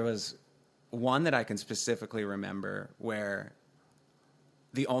 but there was one that I can specifically remember where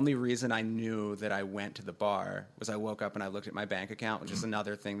the only reason I knew that I went to the bar was I woke up and I looked at my bank account, which is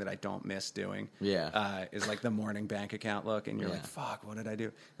another thing that I don't miss doing. Yeah. Is like the morning bank account look, and you're Yeah. like, fuck, what did I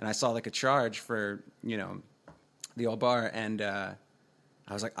do? And I saw like a charge for, you know, the old bar, and I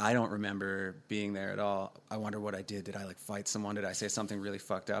was like, I don't remember being there at all. I wonder what I did. Did I like fight someone? Did I say something really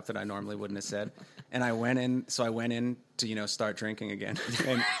fucked up that I normally wouldn't have said? And I went in to, you know, start drinking again.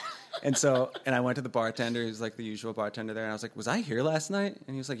 And I went to the bartender, who's like the usual bartender there, and I was like, was I here last night?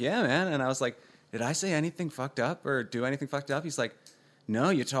 And he was like, yeah, man. And I was like, did I say anything fucked up or do anything fucked up? He's like, no,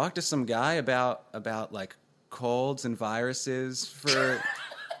 you talked to some guy about like colds and viruses for...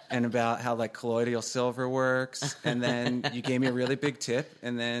 and about how like colloidal silver works, and then you gave me a really big tip,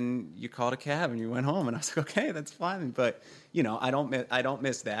 and then you called a cab and you went home, and I was like, okay, that's fine, but you know, I don't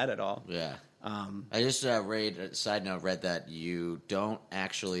miss that at all. Yeah. I just read that you don't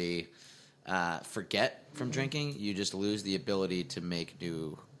actually forget from drinking. You just lose the ability to make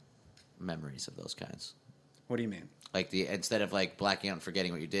new memories of those kinds. What do you mean? Like instead of like blacking out and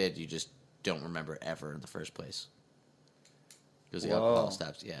forgetting what you did, you just don't remember ever in the first place. Because the alcohol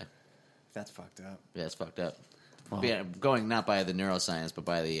stops, yeah. That's fucked up. Yeah, it's fucked up. Wow. Yeah, going not by the neuroscience, but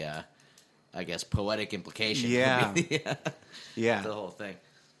by the, I guess, poetic implication. Yeah. Yeah. The whole thing.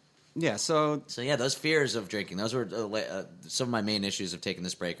 Yeah, so yeah, those fears of drinking, those were some of my main issues of taking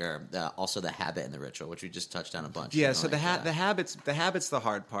this break are also the habit and the ritual, which we just touched on a bunch. yeah, you know, so like, the habit's the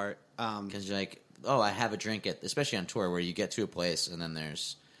hard part. Because you're like, oh, I have a drink especially on tour, where you get to a place and then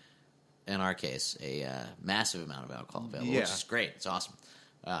there's, in our case, a massive amount of alcohol available, which is great. It's awesome.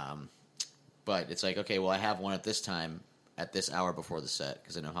 But it's like, okay, well, I have one at this time, at this hour before the set,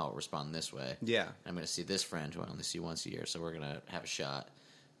 because I know how it'll respond this way. Yeah. I'm going to see this friend who I only see once a year, so we're going to have a shot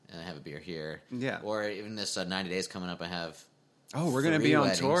and have a beer here. Yeah. Or even this 90 days coming up, I have. Oh, we're going to be on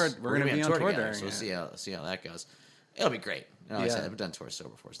weddings. tour. We're going to be on tour together, during so we'll it. see how that goes. It'll be great. You know, like I Yeah. said, I've done tours sober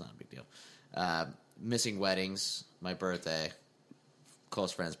before. It's not a big deal. Missing weddings, my birthday,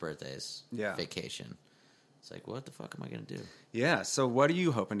 close friends' birthdays, vacation. It's like, what the fuck am I going to do? Yeah, so what are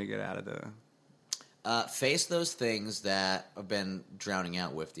you hoping to get out of the... Face those things that have been drowning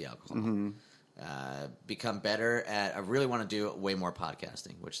out with the alcohol. Mm-hmm. Become better at... I really want to do way more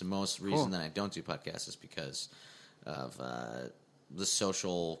podcasting, which the most reason that I don't do podcasts is because of the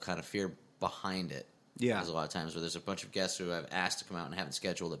social kind of fear behind it. Yeah. There's a lot of times where there's a bunch of guests who I've asked to come out and haven't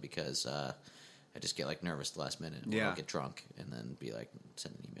scheduled it because I just get like nervous the last minute. Or I'll get drunk and then be like,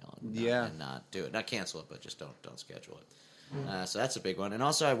 send an email and not do it. Not cancel it, but just don't schedule it. So that's a big one. And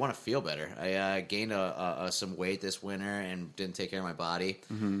also I want to feel better. I gained some weight this winter and didn't take care of my body.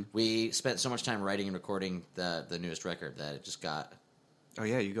 Mm-hmm. We spent so much time writing and recording the newest record that it just got... Oh,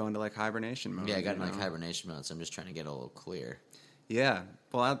 yeah, you go into like hibernation mode. Yeah, I got into like hibernation mode, so I'm just trying to get a little clear. Yeah.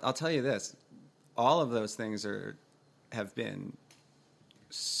 Well, I'll tell you this. All of those things have been...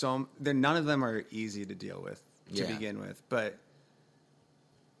 none of them are easy to deal with to begin with, but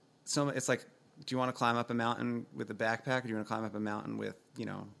it's like, do you want to climb up a mountain with a backpack, or do you want to climb up a mountain with, you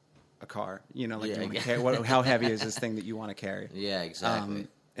know, a car? You know, like, how heavy is this thing that you want to carry? Yeah, exactly.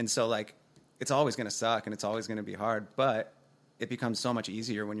 And so, like, it's always going to suck and it's always going to be hard, but it becomes so much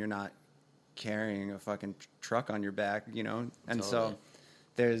easier when you're not carrying a fucking truck on your back, you know? And Totally. so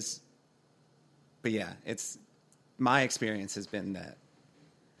but yeah, my experience has been that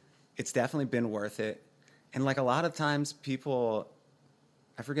it's definitely been worth it. And like a lot of times people,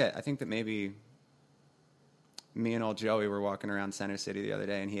 I forget, I think that maybe me and old Joey were walking around Center City the other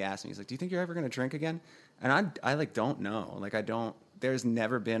day, and he asked me, he's like, do you think you're ever going to drink again? And I like don't know. Like there's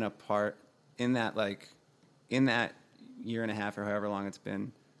never been a part in that year and a half or however long it's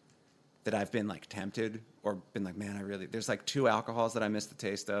been that I've been like tempted or been like, man, there's like 2 alcohols that I miss the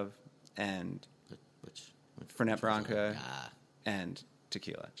taste of, and Which Fernet Branca Ah. and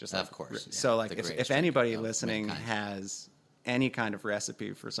tequila. Just Of like, course, yeah. So like The if greatest anybody drink of listening mankind. has any kind of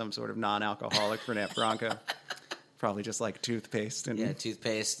recipe for some sort of non-alcoholic Fernet Branca, probably just like toothpaste and Yeah,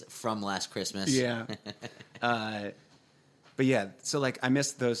 toothpaste from last Christmas. yeah. But yeah, so like I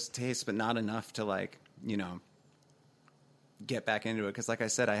miss those tastes, but not enough to like, you know, get back into it. Because like I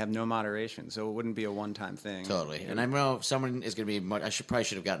said, I have no moderation, so it wouldn't be a one-time thing. Totally. And I know someone is going to be I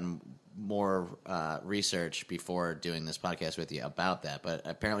should have gotten more research before doing this podcast with you about that. But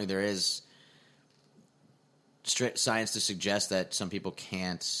apparently there is strict science to suggest that some people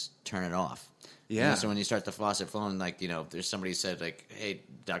can't turn it off. Yeah. You know, so when you start the faucet flowing, like, you know, there's somebody said, like, hey,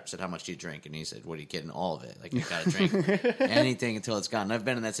 doctor said, how much do you drink? And he said, what are you getting? All of it. Like, you got to drink anything until it's gone. And I've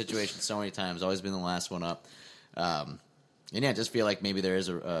been in that situation so many times, always been the last one up. And yeah, I just feel like maybe there is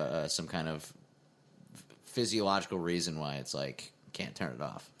some kind of physiological reason why it's like, can't turn it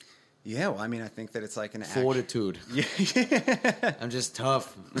off. Yeah, well, I mean, I think that it's like an Fortitude. Yeah. I'm just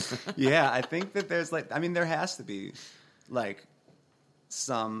tough. Yeah, I think that there's like, I mean, there has to be like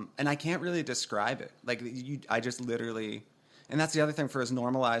some, and I can't really describe it. Like I just literally, and that's the other thing, for as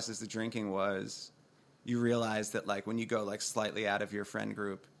normalized as the drinking was, you realize that like when you go like slightly out of your friend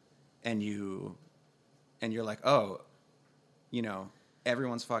group and you're like, oh, you know,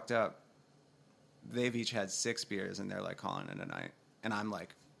 everyone's fucked up. They've each had 6 beers and they're like calling it a night. And I'm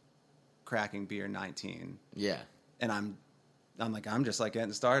like cracking beer 19. Yeah. And I'm like, I'm just like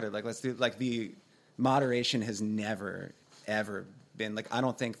getting started. Like, let's do, like, the moderation has never, ever been, like, I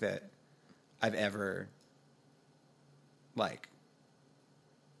don't think that I've ever, like,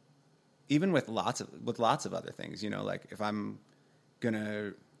 even with lots of other things, you know, like if I want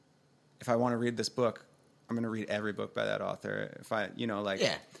to read this book, I'm going to read every book by that author. If I, you know, like,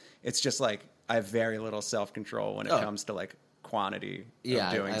 Yeah. it's just like, I have very little self-control when it comes to like quantity Yeah,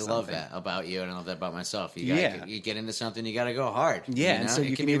 of doing I something. love that about you, and I love that about myself. You get into something, you got to go hard. Yeah, you know? and so it you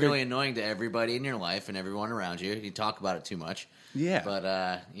can can be either- really annoying to everybody in your life and everyone around you. You talk about it too much. Yeah.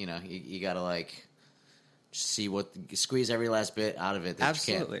 But you know, you got to like squeeze every last bit out of it that you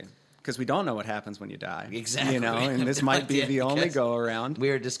Absolutely. can. Because we don't know what happens when you die. Exactly. You know, We and have this no might be idea the only because go around. We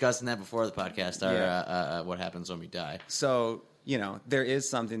were discussing that before the podcast. Our Yeah. what happens when we die. So, you know, there is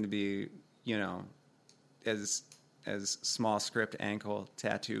something to be, you know, as small script ankle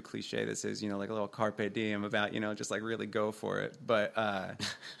tattoo cliche this is, you know, like a little carpe diem about, you know, just like really go for it. But I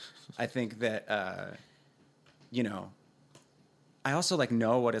think that, you know, I also like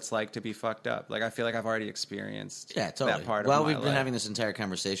know what it's like to be fucked up. Like I feel like I've already experienced Yeah, totally. that part well, of my we've been life. having this entire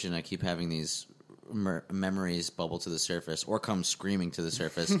conversation. I keep having these memories bubble to the surface or come screaming to the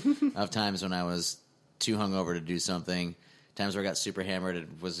surface of times when I was too hungover to do something, times where I got super hammered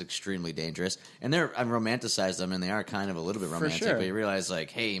and was extremely dangerous. And I've romanticized them, and they are kind of a little bit romantic, sure. but you realize,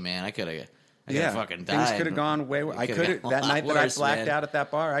 like, hey, man, I could have fucking died. Things could have gone way worse. I could have, that night that I blacked out at that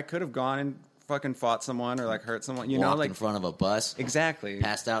bar, I could have gone and fucking fought someone or like hurt someone, you know, Walked like in front of a bus, exactly.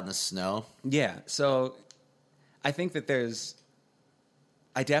 passed out in the snow. Yeah. So I think that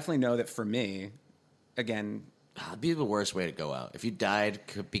I definitely know that for me, again, It'd be the worst way to go out. If you died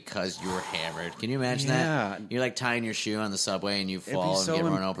because you were hammered. Can you imagine Yeah. that? You're like tying your shoe on the subway and you it'd be fall and so get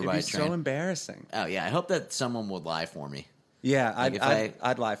run over by a it'd be train. so embarrassing. Oh, yeah. I hope that someone would lie for me. Yeah, Like, if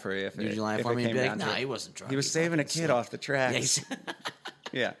I'd lie for you if Would you lie if for it me and came be like, down to nah, it. he wasn't drunk. He was saving a kid off the tracks.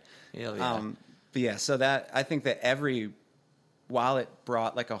 Yeah. Hell yeah. But yeah, so that I think that while it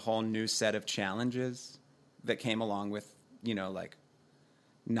brought like a whole new set of challenges that came along with, you know, like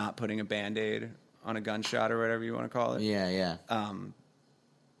not putting a Band-Aid on a gunshot or whatever you want to call it. Yeah. I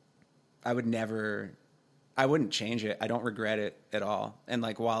wouldn't change it. I don't regret it at all. And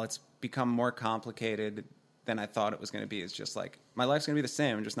like while it's become more complicated than I thought it was going to be, it's just like my life's going to be the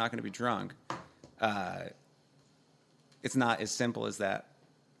same. I'm just not going to be drunk. It's not as simple as that.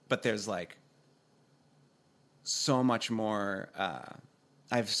 But there's like so much more.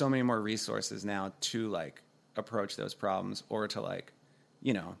 I have so many more resources now to like approach those problems or to like,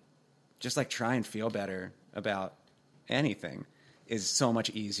 you know, just like try and feel better about anything is so much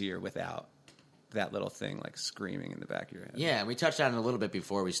easier without that little thing like screaming in the back of your head. Yeah, and we touched on it a little bit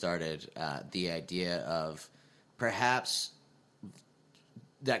before we started, the idea of perhaps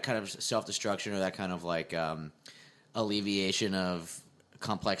that kind of self-destruction or that kind of like alleviation of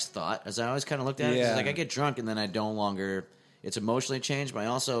complex thought, as I always kind of looked at it. 'Cause it's like I get drunk and then I don't longer, it's emotionally changed, but I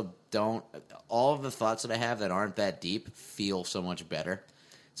also don't, all of the thoughts that I have that aren't that deep feel so much better.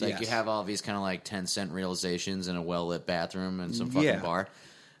 It's like you have all these kind of like 10-cent realizations in a well-lit bathroom and some fucking bar.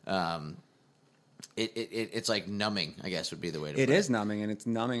 It's like numbing, I guess would be the way to put it. It is numbing, and it's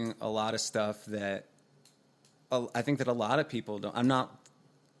numbing a lot of stuff that I think that a lot of people don't. I'm not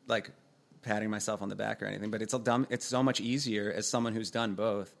like patting myself on the back or anything, but it's so much easier as someone who's done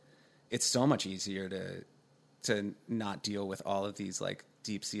both. It's so much easier to not deal with all of these like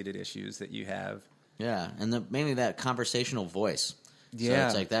deep-seated issues that you have. Yeah, and mainly that conversational voice. Yeah. So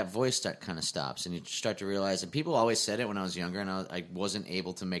it's like that voice kind of stops, and you start to realize, and people always said it when I was younger, and I wasn't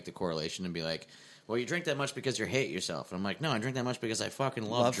able to make the correlation and be like, well, you drink that much because you hate yourself. And I'm like, no, I drink that much because I fucking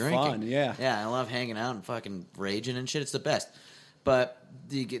love drinking. Fun, yeah. Yeah, I love hanging out and fucking raging and shit. It's the best. But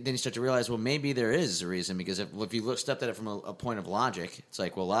then you start to realize, well, maybe there is a reason, because if you stepped at it from a point of logic, it's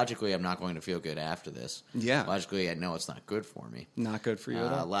like, well, logically, I'm not going to feel good after this. Yeah. Logically, I know it's not good for me. Not good for you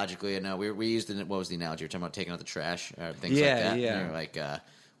at all. Logically, I know we used what was the analogy? We were talking about taking out the trash, things like Yeah, that. yeah. And you're like,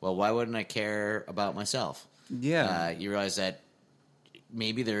 well, why wouldn't I care about myself? Yeah. You realize that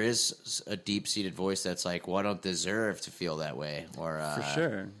maybe there is a deep-seated voice that's like, well, I don't deserve to feel that way. Or For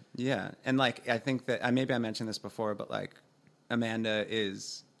sure. Yeah. And like, I think that maybe I mentioned this before, but like, Amanda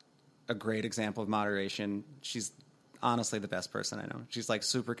is a great example of moderation. She's honestly the best person I know. She's like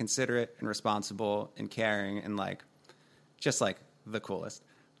super considerate and responsible and caring and like just like the coolest.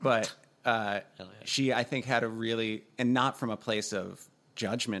 But she, I think, had a really, and not from a place of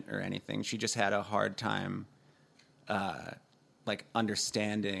judgment or anything, she just had a hard time like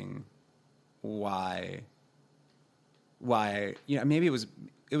understanding why, you know, maybe it was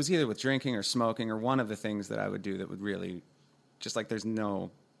either with drinking or smoking or one of the things that I would do that would really just like, there's no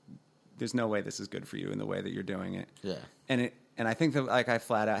way this is good for you in the way that you're doing it. Yeah. And I think that like I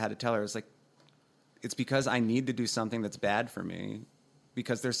flat out had to tell her, it's like, it's because I need to do something that's bad for me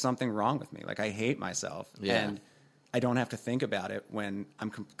because there's something wrong with me. Like I hate myself. Yeah. And I don't have to think about it when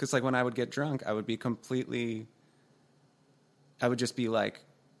I'm, cause like when I would get drunk, I would just be like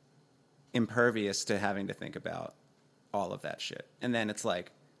impervious to having to think about all of that shit. And then it's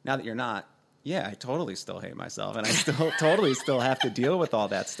like, now that you're not, yeah, I totally still hate myself, and I still totally still have to deal with all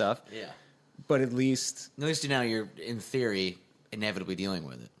that stuff. Yeah. But at least now you're, in theory, inevitably dealing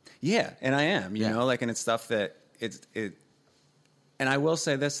with it. Yeah, and I am, you know, like, and it's stuff that and I will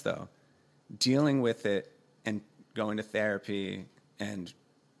say this, though, dealing with it and going to therapy and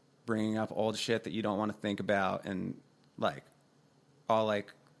bringing up old shit that you don't want to think about and, like, all,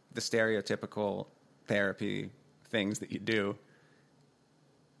 like, the stereotypical therapy things that you do,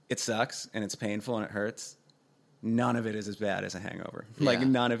 it sucks and it's painful and it hurts. None of it is as bad as a hangover. Yeah. Like,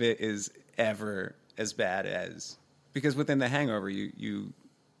 none of it is ever as bad as, because within the hangover, you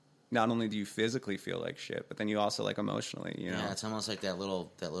not only do you physically feel like shit, but then you also like emotionally, you know? Yeah, it's almost like that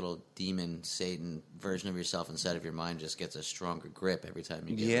little demon Satan version of yourself inside of your mind just gets a stronger grip every time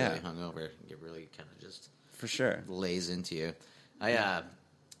you get really hungover. You really kind of just for sure lays into you. I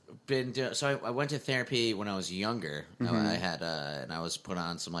went to therapy when I was younger. Mm-hmm. I had and I was put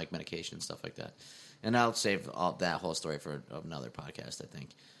on some like medication and stuff like that. And I'll save all that whole story for another podcast, I think,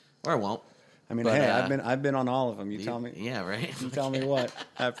 or I won't. I mean, but, hey, I've been on all of them. You tell me. Yeah, right. You tell me what.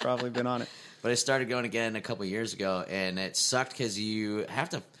 I've probably been on it. But I started going again a couple of years ago, and it sucked because I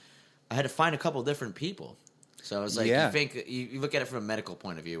had to find a couple different people. So I was like, Yeah. you think you look at it from a medical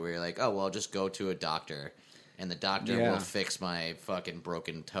point of view, where you're like, oh well, I'll just go to a doctor, and the doctor Yeah. will fix my fucking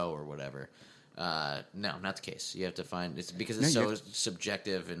broken toe or whatever. No, not the case. You have to find it's because it's so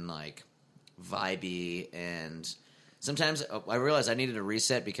subjective and like vibey, and sometimes I realized I needed a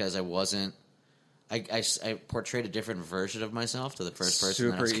reset because I wasn't. I portrayed a different version of myself to the first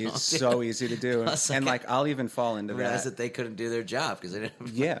person. Super easy, so easy to do, and like I'll even fall into realize that they couldn't do their job because they didn't.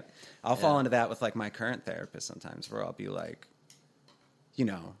 Yeah, I'll fall into that with like my current therapist sometimes, where I'll be like, you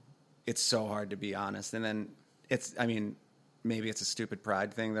know, it's so hard to be honest, and then maybe it's a stupid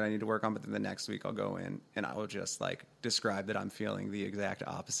pride thing that I need to work on, but then the next week I'll go in and I will just like describe that I'm feeling the exact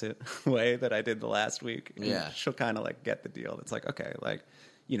opposite way that I did the last week. And she'll kind of like get the deal. It's like, okay, like,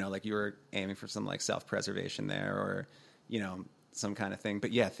 you know, like you were aiming for some like self-preservation there or, you know, some kind of thing.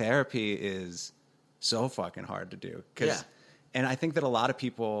 But yeah, therapy is so fucking hard to do. And I think that a lot of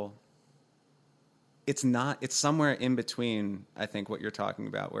people, it's somewhere in between, I think, what you're talking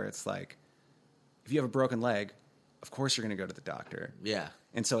about, where it's like, if you have a broken leg, of course you're going to go to the doctor. Yeah.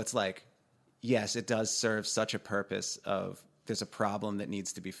 And so it's like, yes, it does serve such a purpose of there's a problem that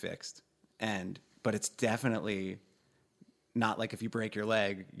needs to be fixed. But it's definitely not like if you break your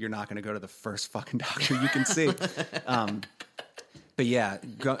leg, you're not going to go to the first fucking doctor you can see. But yeah,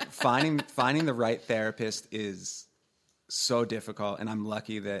 finding the right therapist is so difficult. And I'm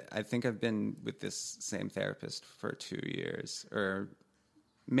lucky that I think I've been with this same therapist for 2 years, or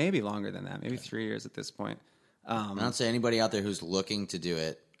maybe longer than that, maybe 3 years at this point. I don't say anybody out there who's looking to do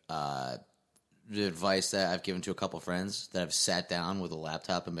it. The advice that I've given to a couple friends that have sat down with a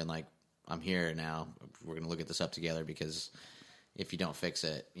laptop and been like, I'm here now. We're going to look at this up together, because if you don't fix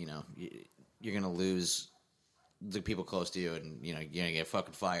it, you're going to lose the people close to you, and, you're going to get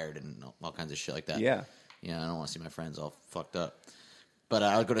fucking fired and all kinds of shit like that. Yeah. I don't want to see my friends all fucked up. But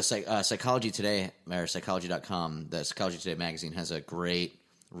I would go to Psychology Today, or psychology.com. The Psychology Today magazine has a great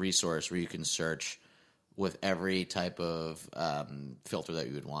resource where you can search with every type of filter that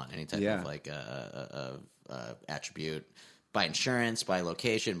you would want, any type of like attribute, by insurance, by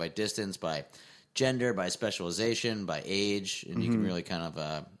location, by distance, by gender, by specialization, by age, and you can really kind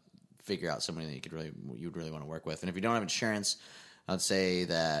of figure out somebody that you'd really want to work with. And if you don't have insurance, I'd say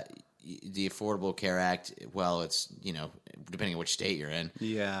that the Affordable Care Act, well, it's depending on which state you're in,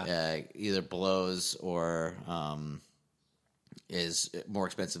 either blows or is more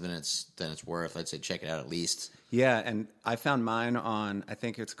expensive than it's worth. I'd say check it out at least. Yeah, and I found mine on, I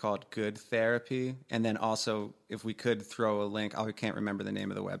think it's called Good Therapy. And then also, if we could throw a link, I can't remember the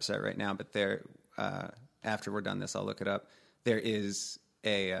name of the website right now, but there, after we're done this, I'll look it up. There is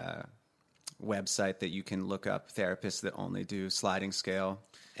a website that you can look up therapists that only do sliding scale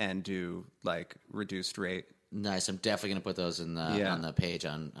and do like reduced rate. Nice. I'm definitely going to put those on the page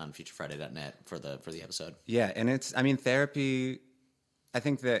on futurefriday.net for the episode. Yeah, and therapy, I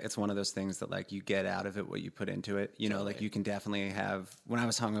think that it's one of those things that like you get out of it what you put into it. Totally. Like you can definitely have, when I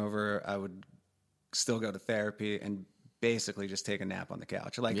was hungover, I would still go to therapy and basically just take a nap on the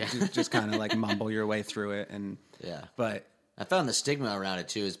couch. Like just kind of like mumble your way through it. But I found the stigma around it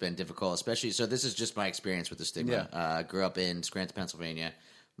too has been difficult, especially, so this is just my experience with the stigma. I grew up in Scranton, Pennsylvania.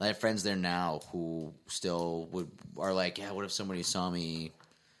 I have friends there now who still are like, yeah, what if somebody saw me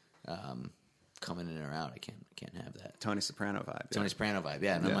coming in or out? I can't have that. Tony Soprano vibe. Tony Soprano vibe,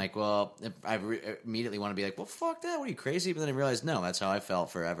 yeah. And I'm like, well, I immediately want to be like, well, fuck that. What are you, crazy? But then I realized, no, that's how I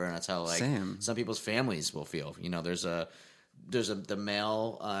felt forever, and that's how some people's families will feel. There's the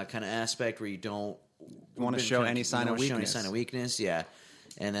male kind of aspect where you don't want to show any sign of weakness. Yeah,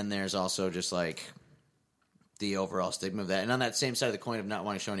 and then there's also just like the overall stigma of that. And on that same side of the coin of not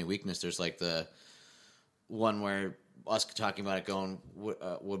wanting to show any weakness, there's like the one where us talking about it going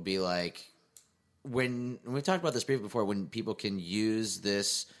would be like, when we talked about this briefly before, when people can use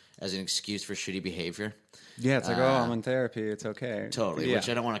this as an excuse for shitty behavior. Yeah, it's like, I'm in therapy, it's okay. Totally, which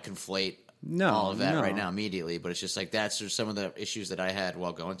I don't want to conflate all of that right now immediately, but it's just like that's just some of the issues that I had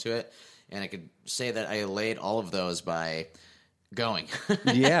while going to it. And I could say that I allayed all of those by going.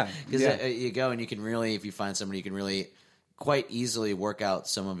 Yeah. Because you go and you can really, if you find somebody, you can really quite easily work out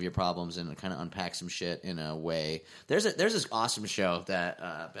some of your problems and kind of unpack some shit in a way. There's this awesome show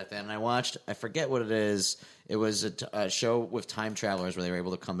that Beth Ann and I watched. I forget what it is. It was a show with time travelers where they were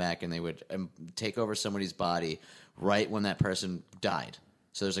able to come back and they would take over somebody's body right when that person died.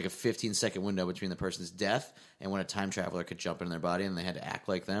 So there's like a 15-second window between the person's death and when a time traveler could jump into their body, and they had to act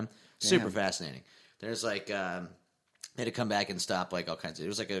like them. Super fascinating. There's like they had to come back and stop like all kinds of. It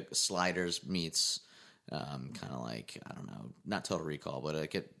was like a Sliders meets kind of like, I don't know, not Total Recall, but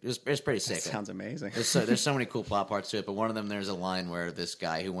it was pretty sick. That sounds amazing. There's so many cool plot parts to it, but one of them, there's a line where this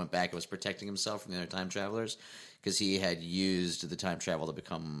guy who went back and was protecting himself from the other time travelers because he had used the time travel to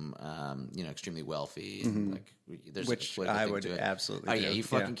become extremely wealthy. And like, which I would absolutely do. Oh, yeah, you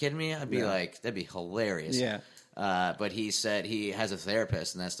fucking kidding me? I'd be like, that'd be hilarious. Yeah. But he said he has a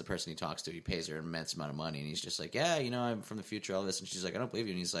therapist, and that's the person he talks to. He pays her an immense amount of money, and he's just like, yeah, I'm from the future, all this. And she's like, I don't believe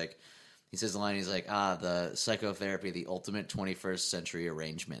you. And he's like, he says the line, he's like, the psychotherapy, the ultimate 21st century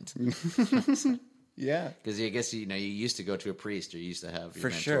arrangement. Yeah. Because I guess, you used to go to a priest, or you used to have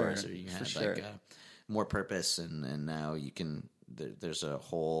your mentors, or you had more purpose, and now you can, there's a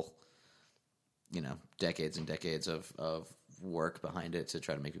whole, decades and decades of work behind it to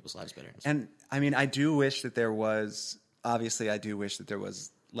try to make people's lives better. And I mean, I do wish that there was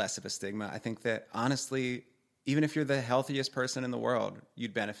less of a stigma. I think that honestly, even if you're the healthiest person in the world,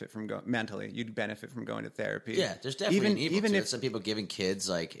 you'd benefit from mentally. You'd benefit from going to therapy. Yeah, there's definitely an evil to it. Some people giving kids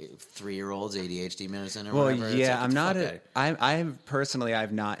like 3-year-olds ADHD medicine or whatever. Well, yeah, I'm not.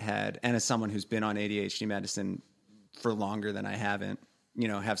 I've not had, and as someone who's been on ADHD medicine for longer than I haven't,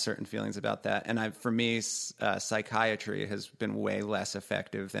 have certain feelings about that. And for me, psychiatry has been way less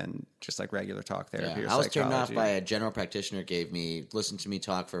effective than just like regular talk therapy or I was turned off psychology. by a general practitioner listened to me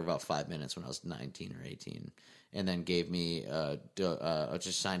talk for about 5 minutes when I was 19 or 18. And then gave me,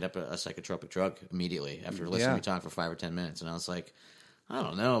 just signed up a psychotropic drug immediately after listening to me talk for 5 or 10 minutes. And I was like, I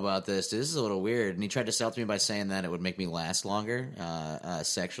don't know about this. This is a little weird. And he tried to sell it to me by saying that it would make me last longer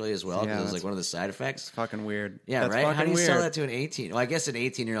sexually as well, because it was like one of the side effects. It's fucking weird. Yeah, that's right? How do you sell weird. that to an 18? Well, I guess an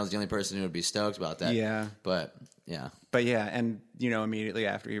 18-year-old is the only person who would be stoked about that. Yeah. But, yeah. But yeah, and immediately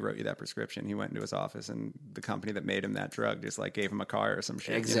after he wrote you that prescription, he went into his office, and the company that made him that drug just like gave him a car or some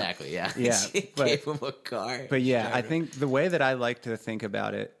shit. Exactly, yeah. Yeah. Gave him a car. But yeah, I think the way that I like to think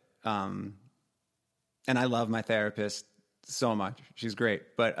about it, and I love my therapist so much. She's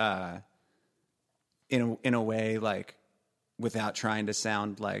great. But in a way, like, without trying to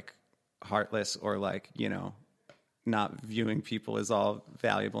sound like heartless or like, not viewing people as all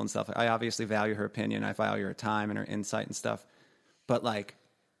valuable and stuff. I obviously value her opinion. I value her time and her insight and stuff. But like,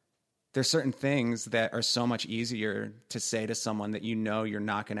 there's certain things that are so much easier to say to someone that you're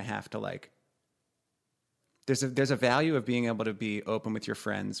not going to have to like. There's a value of being able to be open with your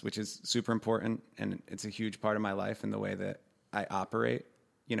friends, which is super important, and it's a huge part of my life and the way that I operate.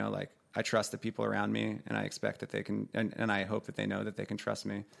 Like, I trust the people around me, and I expect that they can, and I hope that they know that they can trust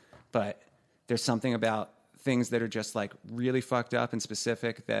me. But there's something about things that are just like really fucked up and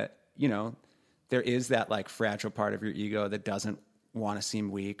specific that, there is that like fragile part of your ego that doesn't want to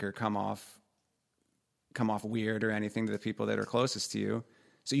seem weak or come off weird or anything to the people that are closest to you.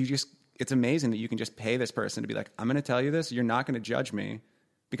 So it's amazing that you can just pay this person to be like, I'm going to tell you this. You're not going to judge me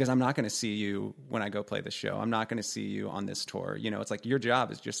because I'm not going to see you when I go play the show. I'm not going to see you on this tour. It's like your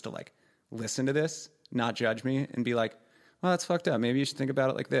job is just to like listen to this, not judge me, and be like, well, that's fucked up. Maybe you should think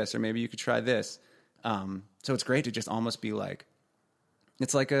about it like this, or maybe you could try this. So it's great to just almost be like,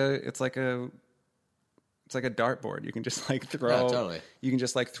 it's like a dartboard. You can just like throw, totally. You can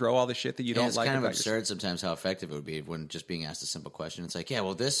just like throw all the shit that you don't like. It's kind of absurd sometimes how effective it would be when just being asked a simple question. It's like, yeah,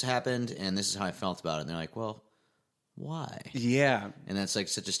 well, this happened and this is how I felt about it. And they're like, well, why? Yeah. And that's like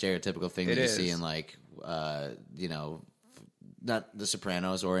such a stereotypical thing that you see in like, not The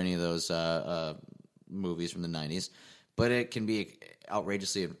Sopranos or any of those movies from the 90s, but it can be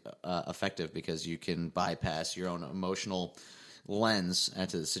outrageously effective because you can bypass your own emotional lens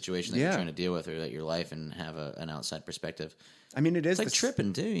into the situation that you're trying to deal with or that your life and have an outside perspective. I mean, it is like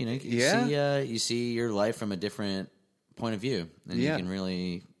tripping too. You see your life from a different point of view, and you can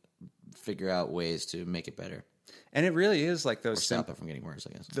really figure out ways to make it better. And it really is like those stop it from getting worse,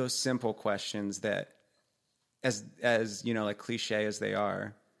 I guess. Those simple questions that, as like cliche as they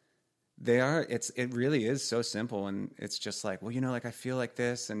are, it really is so simple. And it's just like, well, like I feel like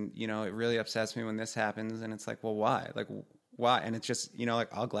this, and it really upsets me when this happens. And it's like, well, why? Like, why? And it's just, like,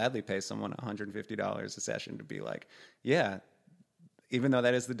 I'll gladly pay someone $150 a session to be like, yeah, even though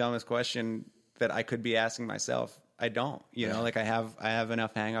that is the dumbest question that I could be asking myself, I don't, like I have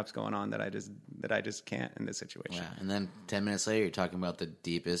enough hangups going on that I just can't in this situation. Yeah. And then 10 minutes later, you're talking about the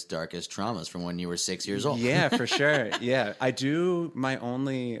deepest, darkest traumas from when you were 6 years old. Yeah, for sure. Yeah. I do. My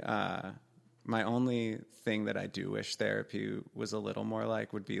only thing that I do wish therapy was a little more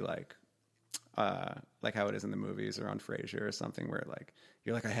like would be like how it is in the movies or on Frasier or something, where like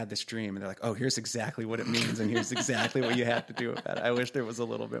you're like, I had this dream, and they're like, oh, here's exactly what it means, and here's exactly what you have to do with that. I wish there was a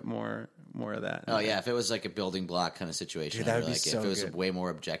little bit more of that. Oh yeah, if it was like a building block kind of situation, dude, that would be like so if it was good. way more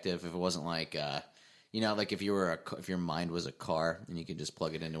objective. If it wasn't like like if your mind was a car and you could just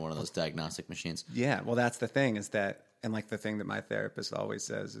plug it into one of those diagnostic machines. Yeah, well, that's the thing is that, and like the thing that my therapist always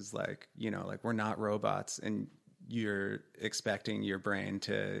says is like, like we're not robots, and you're expecting your brain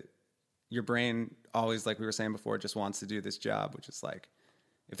always, like we were saying before, just wants to do this job, which is like,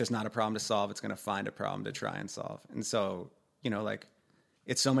 if there's not a problem to solve, it's going to find a problem to try and solve. And so, like,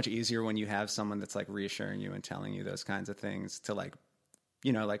 it's so much easier when you have someone that's like reassuring you and telling you those kinds of things to like,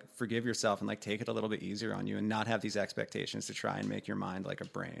 like forgive yourself and like take it a little bit easier on you and not have these expectations to try and make your mind like a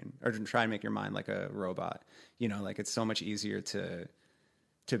brain or to try and make your mind like a robot. Like it's so much easier to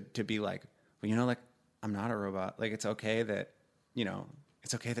be like, well, like I'm not a robot. Like it's okay that,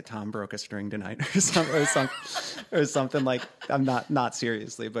 it's okay that Tom broke a string tonight or something like, I'm not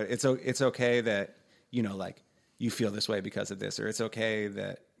seriously, but it's okay that, like you feel this way because of this, or it's okay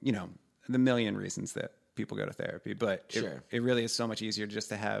that, the million reasons that people go to therapy, but sure. It really is so much easier just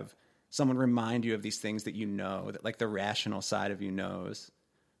to have someone remind you of these things that that like the rational side of you knows,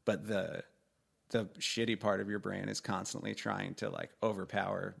 but the shitty part of your brain is constantly trying to like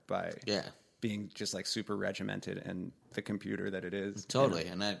overpower by being just like super regimented and the computer that it is. Totally,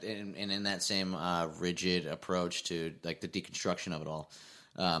 and in that same rigid approach to like the deconstruction of it all.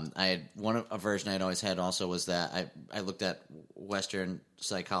 I had a version I'd always had also was that I looked at Western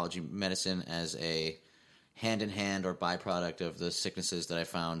psychology medicine as a hand-in-hand or byproduct of the sicknesses that I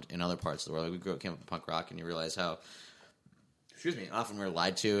found in other parts of the world. Like we came up in punk rock, and you realize how, often we're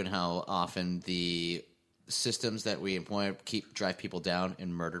lied to, and how often the systems that we employ drive people down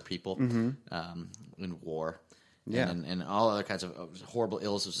and murder people in war. Yeah. And all other kinds of horrible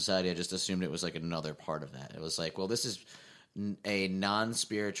ills of society. I just assumed it was like another part of that. It was like, well, this is a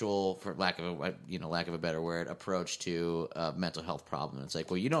non-spiritual, for lack of a better word, approach to a mental health problem. It's like,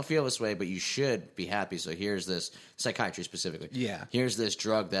 well, you don't feel this way, but you should be happy. So here's this, psychiatry specifically. Yeah. Here's this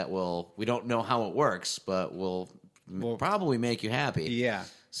drug that we don't know how it works, but will probably make you happy. Yeah.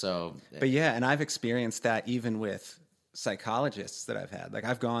 So, but yeah, and I've experienced that even with psychologists that I've had. Like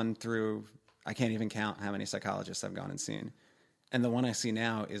I've gone through, I can't even count how many psychologists I've gone and seen. And the one I see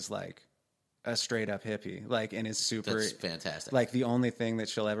now is like a straight up hippie, like, and is super that's fantastic. Like the only thing that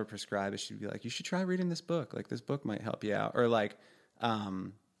she'll ever prescribe is she'd be like, you should try reading this book. Like this book might help you out. Or like, I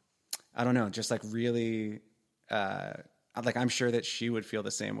don't know, just like really, like I'm sure that she would feel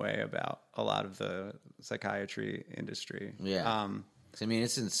the same way about a lot of the psychiatry industry. Yeah. I mean,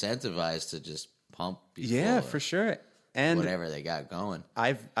 it's incentivized to just pump people. Yeah, for sure. And whatever they got going.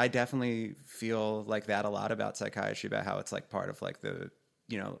 I definitely feel like that a lot about psychiatry, about how it's like part of like the,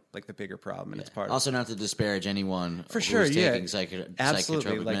 like the bigger problem, and it's part also not to disparage anyone for sure. Taking Absolutely.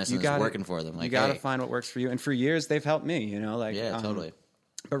 psychotropic Like medicine is working for them. Like, you got to find what works for you. And for years they've helped me, like, totally.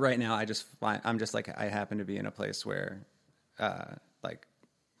 But right now I'm just like, I happen to be in a place where, like,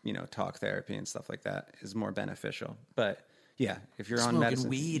 talk therapy and stuff like that is more beneficial. But yeah, if you're Smoking on medicine,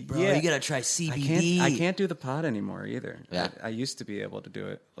 weed, bro, you gotta try CBD. I can't do the pot anymore either. Yeah. I used to be able to do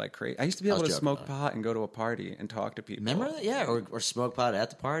it like crazy. I used to be able to smoke pot and go to a party and talk to people. Remember that? Yeah, or smoke pot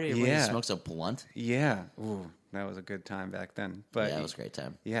at the party. Everybody smokes a blunt. Yeah, ooh, that was a good time back then. But yeah, it was a great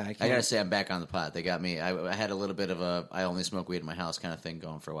time. Yeah, I gotta say, I'm back on the pot. They got me. I had a little bit of a I only smoke weed in my house kind of thing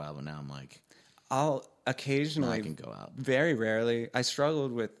going for a while, but now I'm like, I'll occasionally, I can go out. Very rarely. I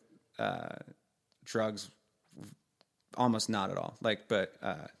struggled with drugs. Almost not at all. Like, but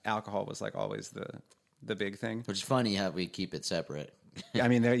alcohol was like always the big thing. Which is funny how we keep it separate. I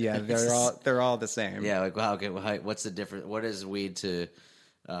mean, they're all the same. Yeah, like what's the difference? What is weed to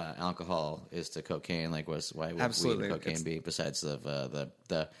alcohol is to cocaine? Like, why would weed and cocaine be besides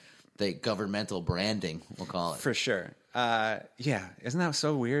the governmental branding? We'll call it for sure. Yeah, isn't that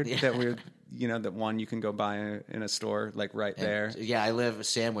so weird that we're that one you can go buy in a store like right there. Yeah, I live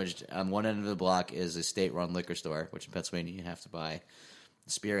sandwiched on one end of the block is a state-run liquor store, which in Pennsylvania you have to buy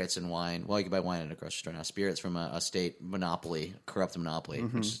spirits and wine. Well, you can buy wine at a grocery store now. Spirits from a state monopoly, corrupt monopoly,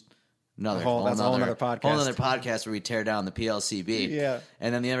 which is that's a whole other podcast. Whole other podcast where we tear down the PLCB. Yeah,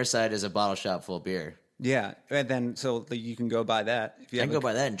 and then the other side is a bottle shop full of beer. Yeah, and then so you can go buy that. I can go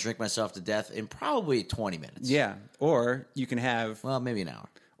buy that and drink myself to death in probably 20 minutes. Yeah, or you can have maybe an hour.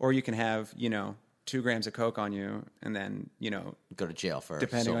 Or you can have 2 grams of coke on you, and then go to jail for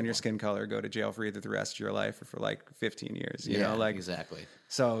depending on your skin color, go to jail for either the rest of your life or for like 15 years. You know, like exactly.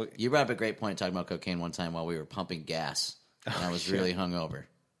 So you brought up a great point talking about cocaine one time while we were pumping gas, and I was really hungover.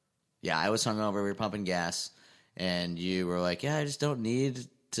 Yeah, I was hungover. We were pumping gas, and you were like, "Yeah, I just don't need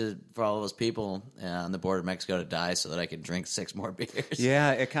for all those people on the border of Mexico to die so that I can drink 6 more beers."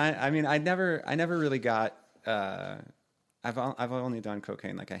 Yeah, it kind of. I mean, I never really got. I've only done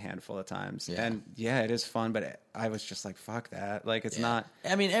cocaine like a handful of times, and it is fun. But I was just like, fuck that. Like, it's not.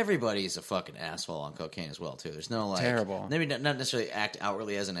 I mean, everybody's a fucking asshole on cocaine as well too. There's no like terrible. Maybe not necessarily act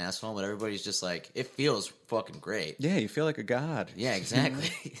outwardly as an asshole, but everybody's just like it feels fucking great. Yeah, you feel like a god. Yeah,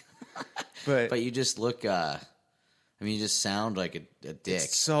 exactly. but you just look. I mean, you just sound like a dick.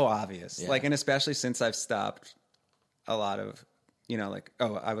 It's so obvious. Yeah. Like, and especially since I've stopped a lot of, like,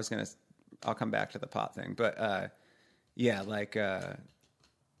 I'll come back to the pot thing, but. Yeah, like,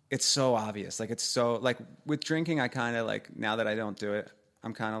 it's so obvious. Like, it's so, like, with drinking, I kind of, like, now that I don't do it,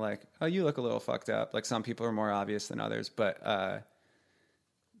 I'm kind of like, oh, you look a little fucked up. Like, some people are more obvious than others. But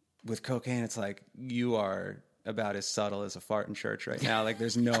with cocaine, it's like, you are about as subtle as a fart in church right now. Like,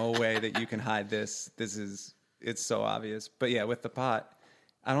 there's no way that you can hide this. It's so obvious. But, yeah, with the pot,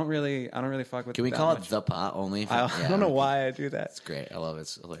 I don't really fuck with it. Can we call it the pot only? I don't know why I do that. It's great. I love it.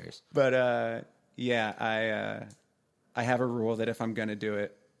 It's hilarious. But, I have a rule that if I'm going to do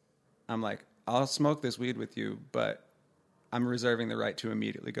it, I'm like, I'll smoke this weed with you, but I'm reserving the right to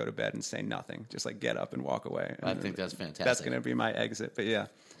immediately go to bed and say nothing. Just like get up and walk away. I think that's fantastic. That's going to be my exit. But yeah,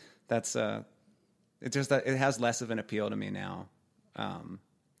 that's, it has less of an appeal to me now.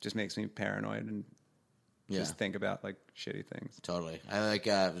 just makes me paranoid and just think about like shitty things. Totally. I like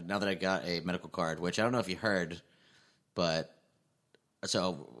now that I got a medical card, which I don't know if you heard, but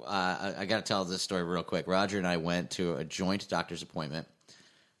so I got to tell this story real quick. Roger and I went to a joint doctor's appointment.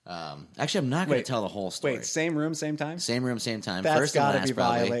 Actually, I'm not going to tell the whole story. Wait, same room, same time? Same room, same time. That's First and gotta last, be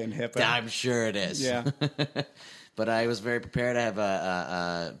probably. violating HIPAA. I'm sure it is. Yeah. But I was very prepared. I have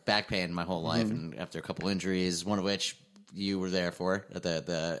a back pain my whole life, Mm-hmm. and after a couple injuries, one of which you were there for at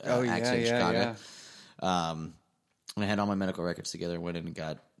the Oh, yeah, accident in yeah, Chicago. yeah. And I had all my medical records together, went in and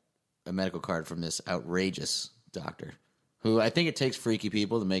got a medical card from this outrageous doctor, who I think it takes freaky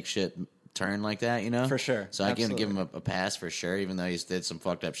people to make shit turn like that, you know? For sure. So I can Absolutely. give him a pass for sure, even though he's did some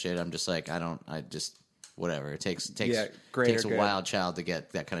fucked up shit. I'm just like, whatever. It takes greater takes a good. wild child to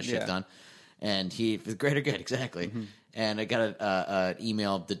get that kind of shit Yeah. done. And greater good, exactly. And I got an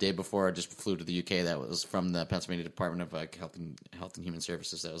email the day before I just flew to the UK that was from the Pennsylvania Department of Health and Human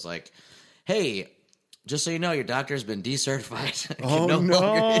Services that was like, hey, just so you know, your doctor's been decertified. Can Oh, no no.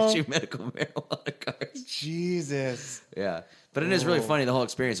 longer issue medical marijuana cards. Jesus. Yeah. But it is really funny, the whole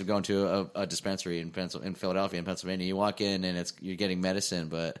experience of going to a dispensary in Philadelphia and Pennsylvania. You walk in and you're getting medicine,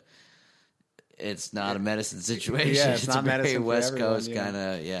 but it's not a medicine situation. Yeah, it's not a very medicine for West everyone, Coast yeah. kind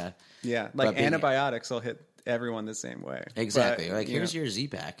of, yeah. Yeah, But like being- antibiotics will hit everyone the same way. Exactly. But, like, you here's know, your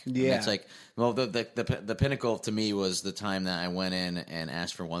Z-Pack. And Yeah. it's like, well, the pinnacle to me was the time that I went in and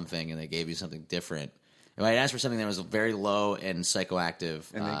asked for one thing and they gave you something different. And I asked for something that was very low and psychoactive,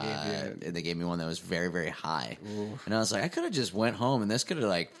 And they gave you and they gave me one that was very, very high. And I was like, I could have just went home and this could have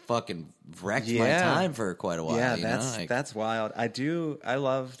like fucking wrecked my Yeah. time for quite a while. Yeah, you know? Like, that's wild. I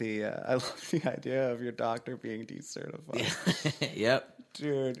love the idea of your doctor being decertified. Yep.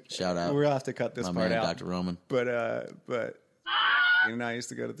 Dude, Shout out. We'll have to cut this My part man, out. Dr. Roman. But you and I used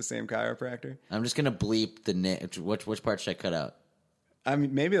to go to the same chiropractor. I'm just gonna bleep the name. Which part should I cut out? I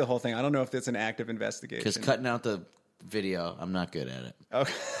mean, maybe the whole thing. I don't know if it's an active investigation. Because cutting out the video, I'm not good at it.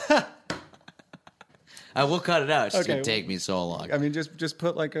 Okay. I will cut it out. It's just Okay. gonna take me so long. I mean, just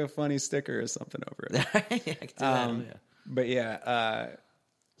put like a funny sticker or something over it. I can do that, yeah. But yeah,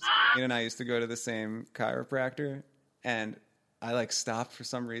 Ian and I used to go to the same chiropractor, and I like stopped for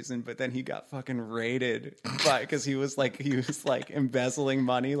some reason, but then he got fucking raided because he was like embezzling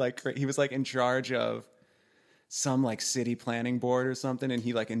money, like he was like in charge of some like city planning board or something, and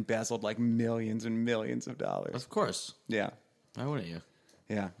he like embezzled like millions and millions of dollars. Of course. Yeah, Why wouldn't you?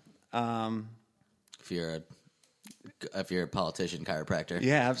 yeah, If you're a politician chiropractor.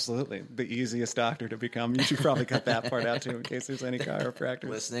 yeah, absolutely. The easiest doctor to become. You should probably cut that part out too, in case there's any chiropractors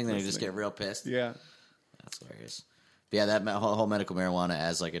Listening, then you just get real pissed. Yeah. That's hilarious. But yeah, that whole medical marijuana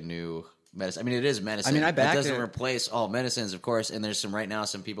as like a new medicine. I mean, it is medicine. I mean, I backed it doesn't it. replace all medicines, of course. And there's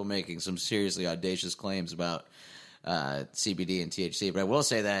some people making some seriously audacious claims about CBD and THC. But I will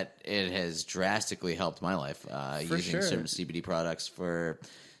say that it has drastically helped my life using sure. certain CBD products for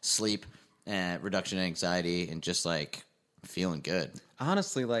sleep and reduction in anxiety and just like feeling good.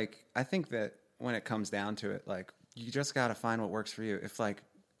 Honestly, like, I think that when it comes down to it, like, you just got to find what works for you. If, like,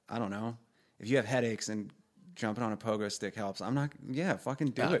 I don't know, if you have headaches and jumping on a pogo stick helps, fucking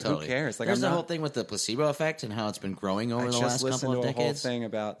do it. Totally. Who cares? Like, There's I'm the not, whole thing with the placebo effect and how it's been growing over I the just last listened couple to of a whole decades. thing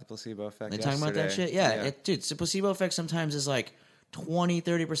about the placebo effect. They talking about that shit? yesterday. Yeah. Dude, the placebo effect sometimes is like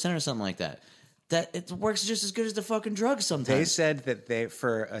 20-30% or something like that. That it works just as good as the fucking drugs sometimes. They said that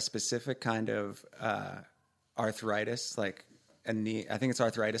for a specific kind of arthritis, like a knee, I think it's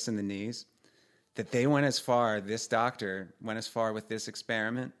arthritis in the knees, that they went as far, this doctor went as far with this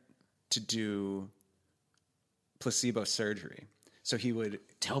experiment to do placebo surgery. So he would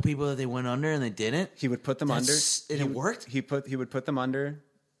Tell people that they went under and they didn't. put them That's- under. and it worked? He would put them under.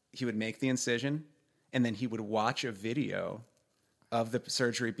 He would make the incision, and then he would watch a video of the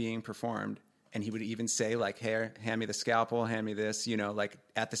surgery being performed, and he would even say like, "Here, hand me the scalpel, hand me this," like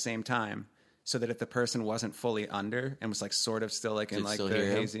at the same time, so that if the person wasn't fully under and was like sort of still like in Could like still the hear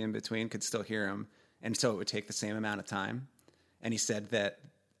him? hazy in between, could still hear him, and so it would take the same amount of time. And he said that.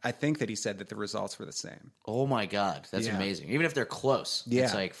 I think that he said that the results were the same. Oh my god, that's Yeah. amazing. Even if they're close, Yeah.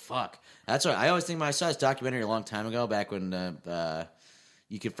 it's like fuck. That's what I always think. When I saw this documentary a long time ago, back when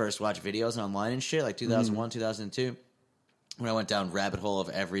you could first watch videos online and shit, like 2001, 2002. When I went down rabbit hole of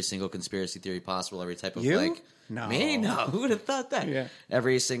every single conspiracy theory possible, every type of You? like No. me, no, who would have thought that? Yeah.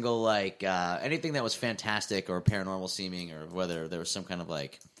 Every single like anything that was fantastic or paranormal seeming, or whether there was some kind of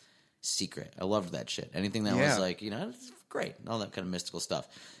like secret. I loved that shit. Anything that Yeah. was like, it's great, all that kind of mystical stuff.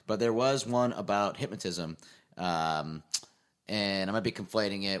 But there was one about hypnotism, and I might be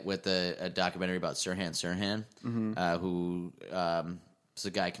conflating it with a documentary about Sirhan Sirhan, who is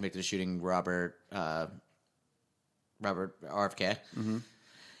a guy convicted of shooting Robert RFK.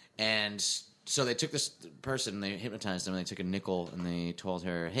 And so they took this person, they hypnotized them, and they took a nickel, and they told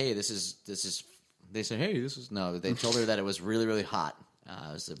her, hey, this is. They said, hey, this is. No, they told her that it was really, really hot.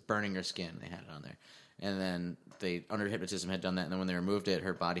 It was burning her skin. They had it on there. And then they, under hypnotism, had done that. And then when they removed it,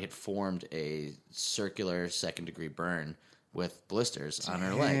 her body had formed a circular second-degree burn with blisters on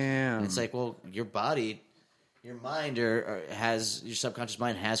her leg. And it's like, well, your body, your mind, or has your subconscious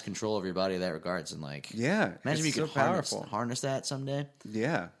mind has control over your body in that regards. And like, imagine if you could harness that someday.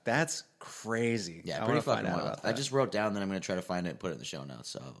 Yeah, that's crazy. Yeah, pretty fucking wild. I just wrote down that I'm going to try to find it and put it in the show notes.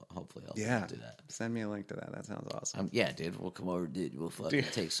 So hopefully I'll do that. Send me a link to that. That sounds awesome. Yeah, dude. We'll come over, dude. We'll fucking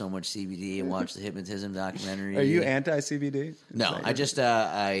take so much CBD and watch the hypnotism documentary. Are you anti-CBD? No, I just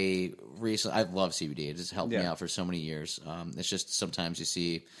I love CBD. It just helped me out for so many years. It's just sometimes you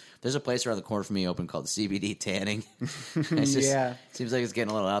see there's a place around the corner from me open called CBD Tanning. It's just, seems like it's getting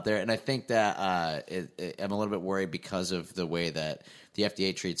a little out there, and I think that I'm a little bit worried because of the way that the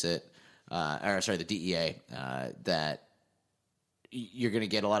FDA treats it. The DEA, that you're going to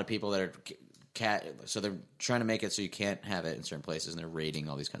get a lot of people that are so they're trying to make it so you can't have it in certain places, and they're raiding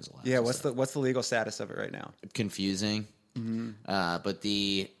all these kinds of labs. Yeah, what's the legal status of it right now? Confusing, but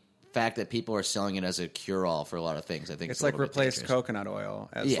the fact that people are selling it as a cure-all for a lot of things, I think it's like replaced coconut oil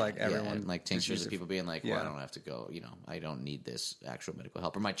as like everyone and like tinctures of people being like, well, I don't have to go, I don't need this actual medical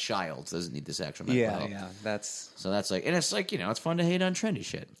help, or my child doesn't need this actual medical help. So that's like, and it's like, it's fun to hate on trendy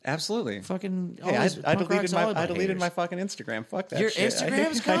shit. Absolutely. Fucking I deleted my fucking Instagram. Fuck that. Your shit.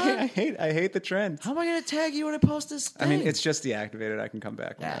 Instagram's gone? I hate the trend. How am I going to tag you when I post this thing? I mean, it's just deactivated. I can come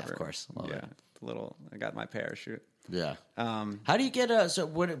back whenever. Yeah, of course. I got my parachute. Yeah. How do you get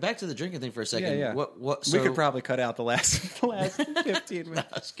back to the drinking thing for a second? Yeah. What? We could probably cut out the last 15 minutes.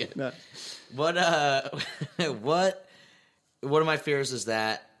 That's good. No. What? One of my fears is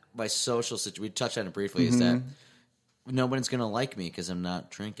that my social situation. We touched on it briefly. Is that nobody's going to like me because I'm not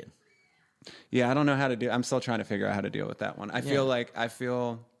drinking? Yeah, I don't know how to do. I'm still trying to figure out how to deal with that one. I feel.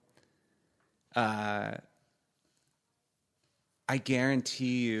 I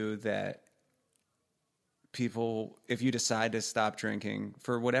guarantee you that people, if you decide to stop drinking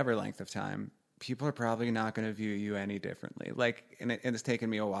for whatever length of time, people are probably not going to view you any differently. Like, and it's taken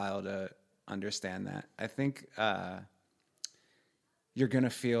me a while to understand that. I think you're going to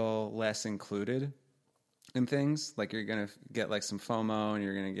feel less included in things. Like, you're going to get like some FOMO, and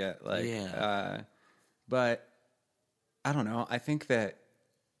you're going to get like, but I don't know. I think that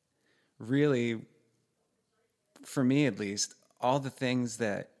really, for me at least, all the things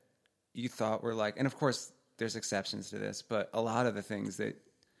that you thought were like, and of course there's exceptions to this, but a lot of the things that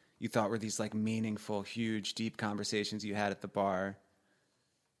you thought were these like meaningful, huge, deep conversations you had at the bar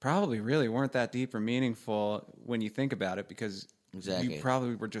probably really weren't that deep or meaningful when you think about it, because you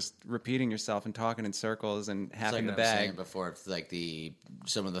probably were just repeating yourself and talking in circles and having the bag. I was saying before, it's like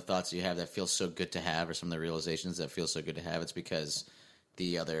some of the thoughts you have that feel so good to have, or some of the realizations that feel so good to have, it's because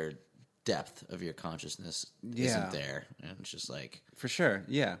the other depth of your consciousness isn't there, and it's just like, for sure,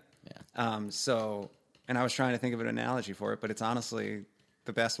 and I was trying to think of an analogy for it, but it's honestly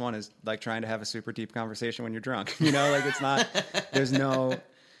the best one is like trying to have a super deep conversation when you're drunk. Like it's not. There's no.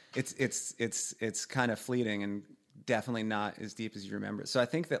 It's kind of fleeting and definitely not as deep as you remember. So I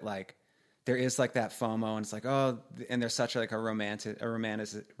think that like there is like that FOMO, and it's like, oh, and there's such like a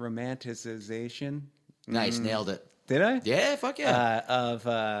romanticization. Nice, nailed it. Did I? Yeah, fuck yeah.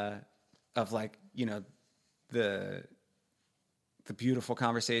 Of like, the beautiful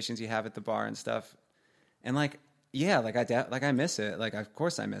conversations you have at the bar and stuff, and like, I miss it. Like, of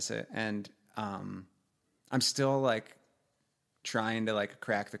course I miss it, and I'm still like trying to like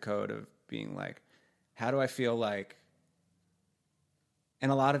crack the code of being like, how do I feel like?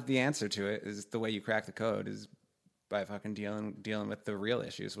 And a lot of the answer to it is the way you crack the code is by fucking dealing with the real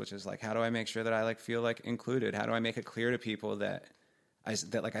issues, which is like, how do I make sure that I like feel like included? How do I make it clear to people that I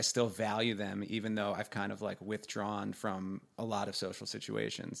still value them, even though I've kind of like withdrawn from a lot of social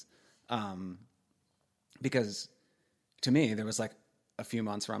situations. Because to me, there was like a few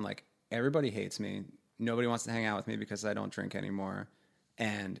months where I'm like, everybody hates me. Nobody wants to hang out with me because I don't drink anymore.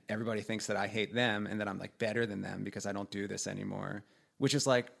 And everybody thinks that I hate them and that I'm like better than them because I don't do this anymore, which is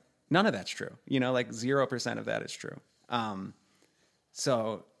like, none of that's true. Like 0% of that is true.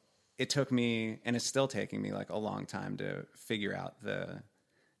 So it took me, and it's still taking me like a long time to figure out the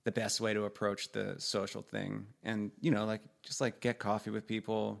best way to approach the social thing. And, like, just like get coffee with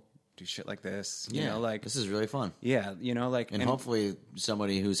people, do shit like this, like this is really fun. Yeah. And hopefully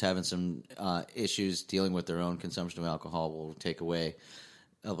somebody who's having some issues dealing with their own consumption of alcohol will take away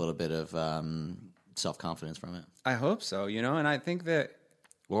a little bit of self-confidence from it. I hope so, and I think that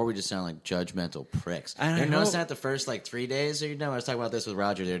Or we just sound like judgmental pricks. And You I notice hope- that the first, 3 days? Or, I was talking about this with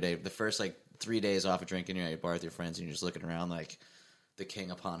Roger the other day. The first, 3 days off of drinking, you're at a bar with your friends, and you're just looking around like the king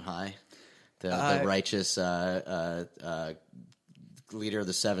upon high. The righteous leader of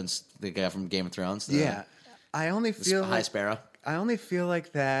the Seven, the guy from Game of Thrones. Yeah. I only feel High Sparrow. I only feel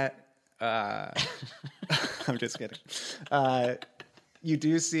like that. I'm just kidding. You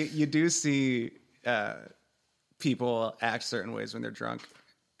do see people act certain ways when they're drunk,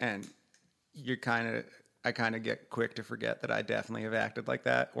 and I kind of get quick to forget that I definitely have acted like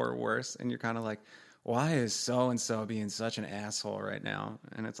that or worse. And you're kind of like, why is so and so being such an asshole right now?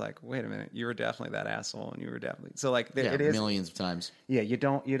 And it's like, wait a minute, you were definitely that asshole, and you were definitely it is millions of times. Yeah, you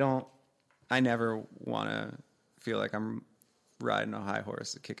don't. I never want to feel like I'm riding a high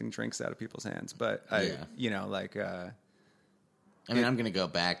horse, kicking drinks out of people's hands. But I mean, I'm going to go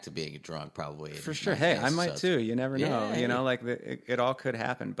back to being drunk probably. For sure. Hey, I might too. You never know. Yeah. It all could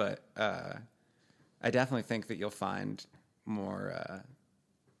happen. But I definitely think that you'll find more.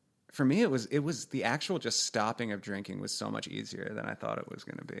 For me, it was the actual just stopping of drinking was so much easier than I thought it was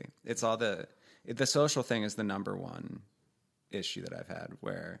going to be. It's all the social thing is the number one issue that I've had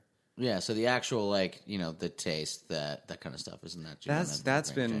where. Yeah, so the actual the taste, that kind of stuff isn't that.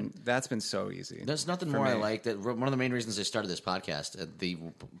 That's been so easy. There's nothing more I like. That one of the main reasons I started this podcast, the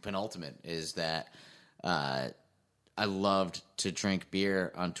penultimate, is that I loved to drink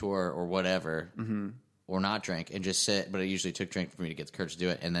beer on tour or whatever, or not drink and just sit. But it usually took drink for me to get the courage to do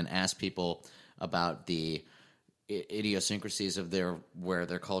it, and then ask people about the idiosyncrasies of their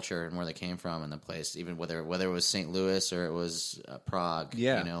culture and where they came from and the place, even whether it was St. Louis or it was Prague,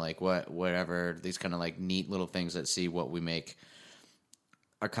 whatever, these kind of neat little things that see what we make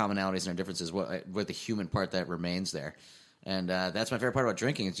our commonalities and our differences, what the human part that remains there. And that's my favorite part about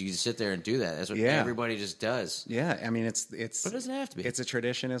drinking is you just sit there and do that. That's what everybody just does. Yeah, I mean but it doesn't have to be. It's a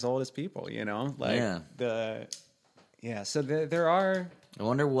tradition as old as people, So there are. I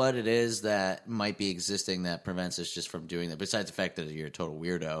wonder what it is that might be existing that prevents us just from doing that, besides the fact that you're a total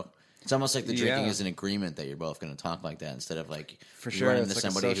weirdo. It's almost like the drinking is an agreement that you're both going to talk like that instead of for sure, running into it's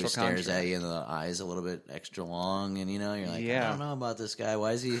somebody who stares contract. at you in the eyes a little bit extra long, and you're like, yeah. I don't know about this guy.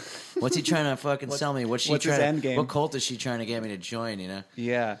 What's he trying to fucking sell me? What's his end game? What cult is she trying to get me to join?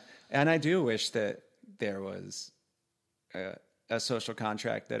 Yeah, and I do wish that there was a social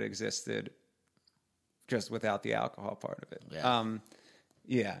contract that existed just without the alcohol part of it.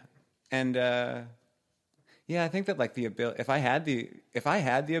 Yeah. And I think that the ability, if I had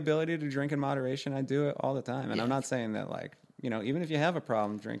the ability to drink in moderation, I'd do it all the time. And I'm not saying that even if you have a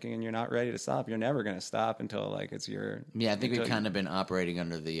problem drinking and you're not ready to stop, you're never going to stop until it's your. Yeah, I think we've kind of been operating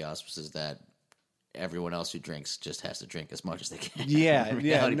under the auspices that everyone else who drinks just has to drink as much as they can. Yeah,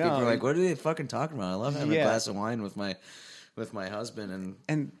 People are like, what are they fucking talking about? I love having a glass of wine with my husband,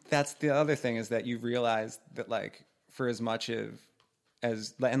 and that's the other thing is that you realize that for as much as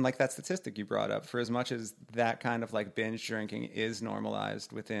that statistic you brought up, for as much as that kind of binge drinking is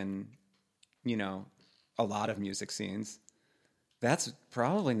normalized within, a lot of music scenes, that's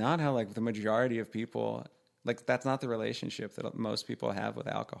probably not how the majority of people, that's not the relationship that most people have with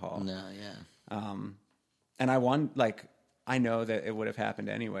alcohol. No, yeah. And I know that it would have happened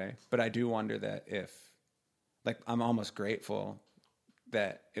anyway, but I do wonder that if, I'm almost grateful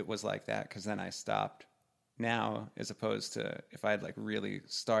that it was like that, because then I stopped now, as opposed to if I had really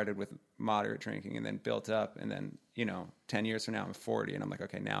started with moderate drinking and then built up, and then 10 years from now I'm 40 and I'm like,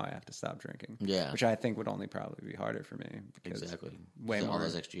 okay, now I have to stop drinking. Yeah, which I think would only probably be harder for me. Exactly, way more all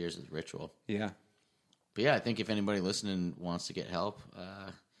those extra years is ritual. Yeah, but I think if anybody listening wants to get help,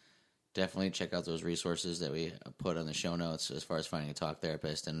 definitely check out those resources that we put on the show notes as far as finding a talk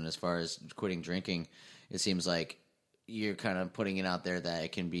therapist, and as far as quitting drinking, it seems like you're kind of putting it out there that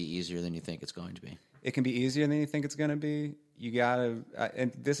it can be easier than you think it's going to be. It can be easier than you think it's going to be. You gotta,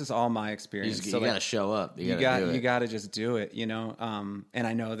 and this is all my experience. You gotta show up. You gotta just do it. And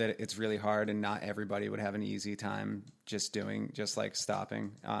I know that it's really hard, and not everybody would have an easy time just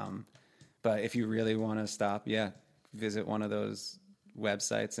stopping. But if you really want to stop, visit one of those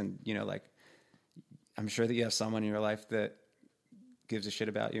websites, and I'm sure that you have someone in your life that gives a shit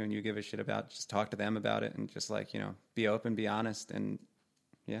about you, and you give a shit about. Just talk to them about it, and just be open, be honest, and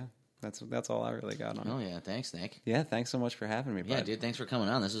That's all I really got on it. Oh yeah, thanks, Nick. Yeah, thanks so much for having me, bud. Yeah, dude, thanks for coming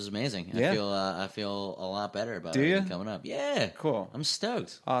on. This was amazing. Yeah. I feel a lot better about coming up. Yeah, cool. I'm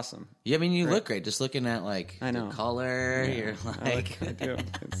stoked. Awesome. Yeah, I mean, you look great. Just looking at I know. the color, you're I do.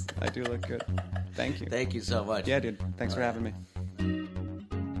 I do look good. Thank you. Thank you so much. Yeah, dude. Thanks for having me.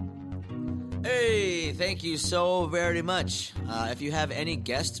 Hey, thank you so very much. If you have any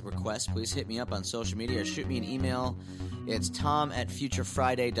guest requests, please hit me up on social media or shoot me an email It's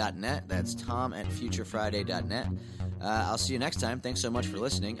tom@futurefriday.net. That's tom@futurefriday.net. I'll see you next time. Thanks so much for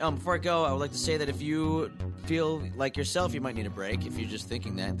listening. Before I go, I would like to say that if you feel like yourself you might need a break, if you're just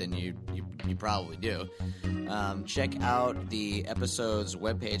thinking that, then you probably do. Check out the episode's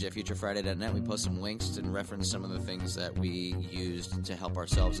webpage at futurefriday.net. We post some links and reference some of the things that we used to help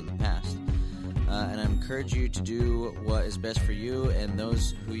ourselves in the past. And I encourage you to do what is best for you and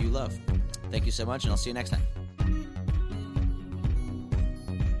those who you love. Thank you so much, and I'll see you next time.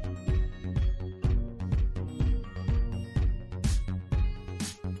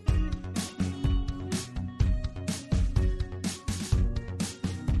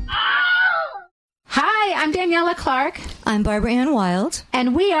 I'm Daniela Clark. I'm Barbara Ann Wild.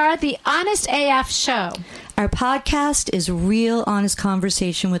 And we are the Honest AF Show. Our podcast is real, honest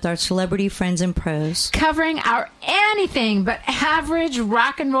conversation with our celebrity friends and pros. Covering our anything but average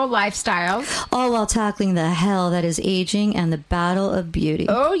rock and roll lifestyles. All while tackling the hell that is aging and the battle of beauty.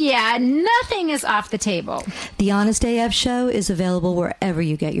 Oh, yeah. Nothing is off the table. The Honest AF Show is available wherever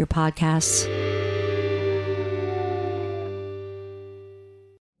you get your podcasts.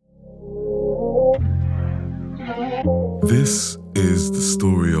 This is the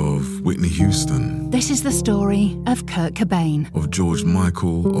story of Whitney Houston. This is the story of Kurt Cobain. Of George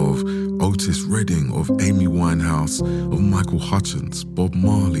Michael, of Otis Redding, of Amy Winehouse, of Michael Hutchence, Bob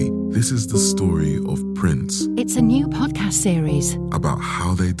Marley. This is the story of Prince. It's a new podcast series about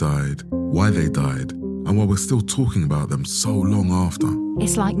how they died, why they died, and why we're still talking about them so long after.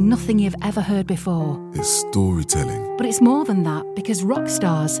 It's like nothing you've ever heard before. It's storytelling. But it's more than that, because rock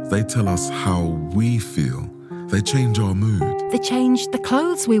stars, they tell us how we feel. They change our mood. They change the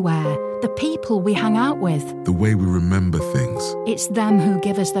clothes we wear, the people we hang out with, the way we remember things. It's them who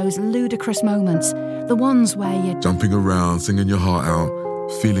give us those ludicrous moments, the ones where you're jumping around, singing your heart out,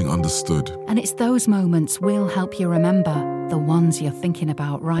 feeling understood. And it's those moments we'll help you remember, the ones you're thinking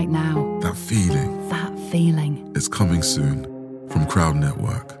about right now. That feeling. That feeling. It's coming soon from Crowd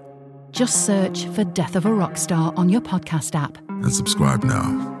Network. Just search for Death of a Rock Star on your podcast app. And subscribe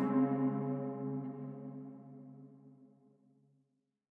now.